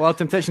 Well,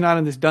 Temptation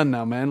Island is done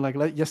now, man. Like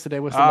yesterday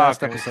was the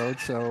last episode,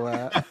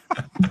 so.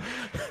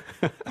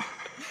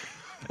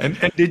 And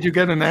did you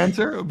get an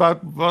answer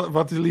about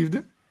what is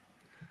liefde?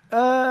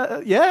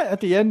 Yeah, at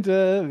the end.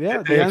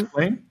 Did they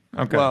explain?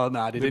 Okay. Well,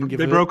 they didn't give.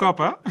 They broke up,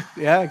 huh?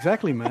 Yeah,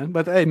 exactly, man.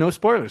 But hey, no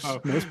spoilers.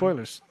 No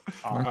spoilers.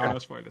 No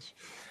spoilers.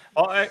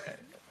 Oh, I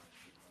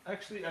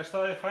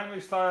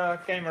finally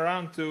came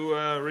around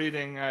to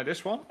reading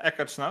this one,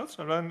 Eckhart Notes.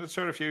 I'm not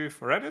sure if you've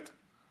read it.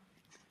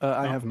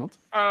 I have not.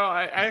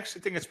 I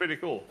actually think it's pretty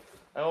cool.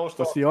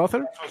 What's the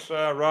author? It was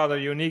rather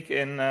unique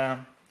in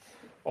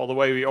all the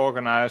way we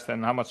organized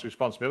and how much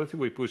responsibility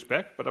we pushed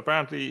back. But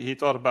apparently he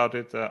thought about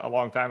it a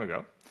long time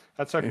ago.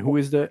 That's cool. Who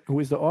is the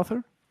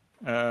author?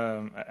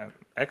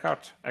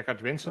 Eckhart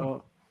Vincent.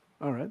 Oh,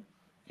 all right.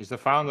 He's the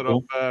founder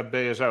of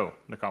BSO,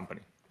 the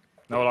company.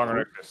 No longer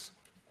exists.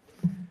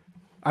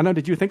 Anna,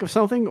 did you think of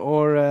something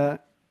or?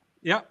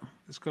 Yeah,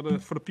 it's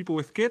got for the people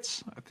with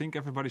kids. I think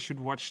everybody should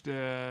watch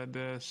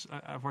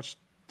I've watched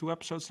 2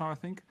 episodes now. I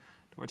think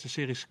watch the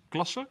series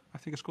Klasse. I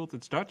think it's called.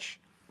 It's Dutch.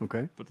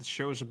 Okay. But it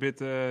shows a bit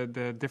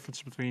the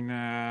difference between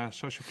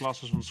social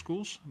classes on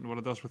schools and what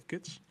it does with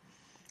kids,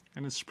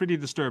 and it's pretty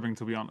disturbing,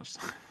 to be honest.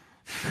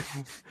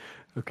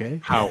 Okay.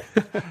 How?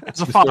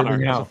 As a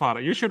father,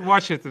 you should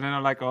watch it, and then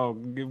I'm like,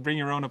 bring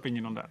your own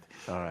opinion on that.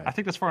 All right. I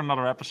think that's for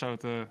another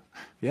episode.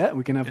 Yeah,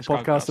 we can have a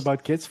podcast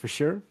about kids for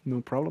sure.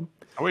 No problem.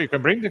 Oh, you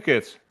can bring the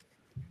kids.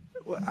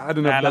 Well, I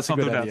don't know if that's a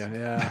good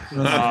idea.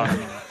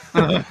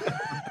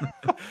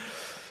 Yeah.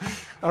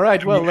 All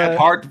right. Well,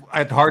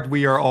 at heart,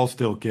 we are all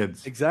still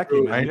kids.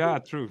 Exactly, man. Right? Yeah,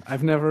 true.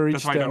 I've never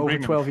reached over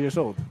 12 years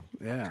old.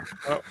 Yeah.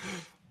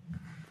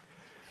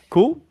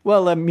 Cool.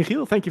 Well,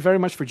 Michiel, thank you very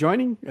much for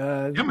joining.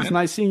 It's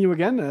nice seeing you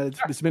again.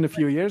 It's been a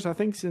few years, I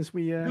think, since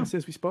we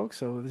spoke.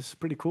 So this is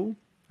pretty cool.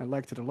 I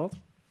liked it a lot.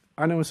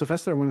 Arno and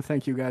Sylvester, I want to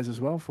thank you guys as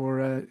well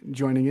for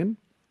joining in.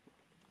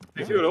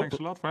 Thanks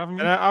a lot for having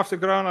me. And after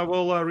Corona,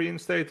 we'll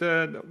reinstate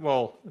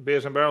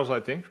Beers and Barrels, I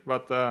think.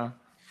 But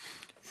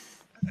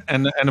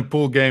and a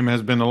pool game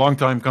has been a long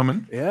time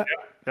coming. Yeah.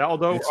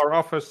 Although our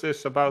office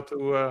is about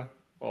to,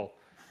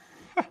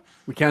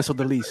 we canceled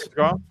the lease. it's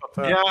gone.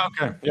 But, Yeah,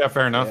 okay. Yeah,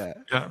 fair enough.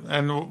 Yeah.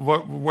 And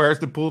where's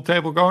the pool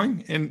table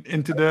going?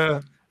 Into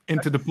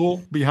the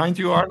pool behind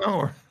you, Arno?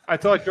 Or? I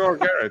thought your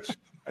garage.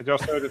 I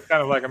just heard it's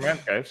kind of like a man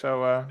cave,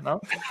 so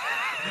no?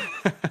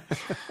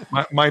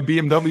 My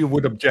BMW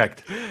would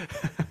object.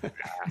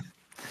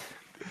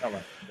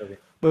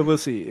 But we'll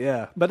see.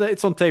 Yeah, but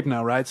it's on tape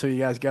now, right? So you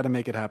guys got to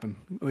make it happen.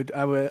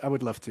 I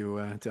would love to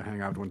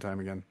hang out one time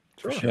again.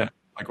 Sure. Yeah,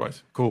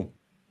 likewise. Cool.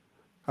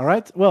 All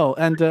right. Well,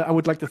 and I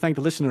would like to thank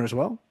the listener as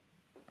well.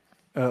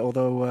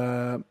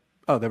 Although,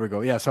 there we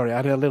go. Yeah, sorry, I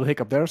had a little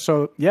hiccup there.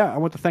 So, yeah, I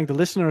want to thank the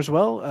listener as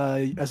well.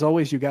 As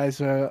always, you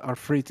guys are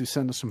free to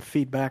send us some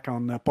feedback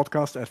on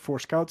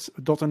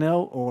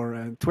podcast@4scouts.nl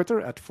or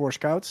Twitter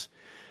 @4scouts.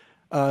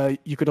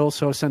 You could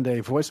also send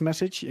a voice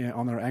message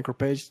on our Anchor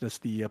page. That's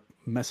the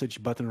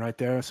message button right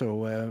there.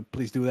 So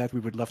please do that. We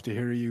would love to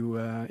hear you,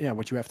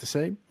 what you have to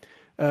say.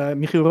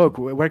 Michiel Rook,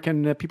 where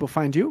can people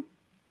find you?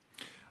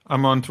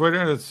 I'm on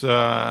Twitter. It's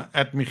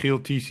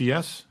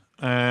 @MichielTCS.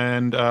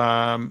 And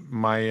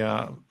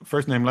my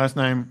first name, last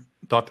name,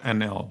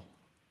 .nl.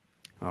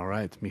 All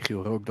right,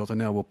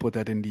 michielrook.nl. We'll put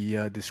that in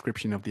the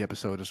description of the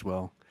episode as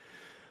well.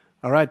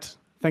 All right,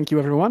 thank you,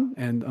 everyone.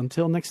 And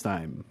until next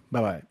time,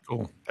 bye-bye.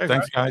 Cool.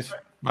 Thanks, guys.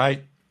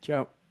 Bye.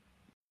 Ciao.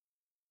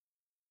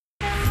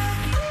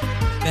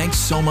 Thanks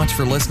so much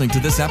for listening to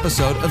this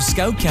episode of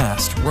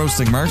Scoutcast,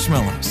 Roasting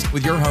Marshmallows,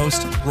 with your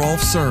host,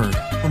 Rolf Surd.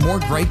 For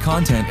more great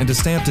content and to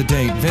stay up to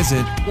date,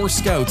 visit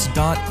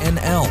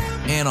 4scouts.nl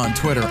and on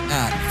Twitter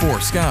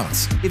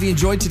 @4scouts. If you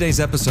enjoyed today's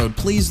episode,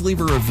 please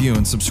leave a review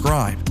and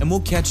subscribe, and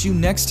we'll catch you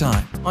next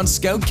time on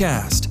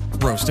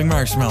Scoutcast, Roasting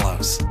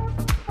Marshmallows.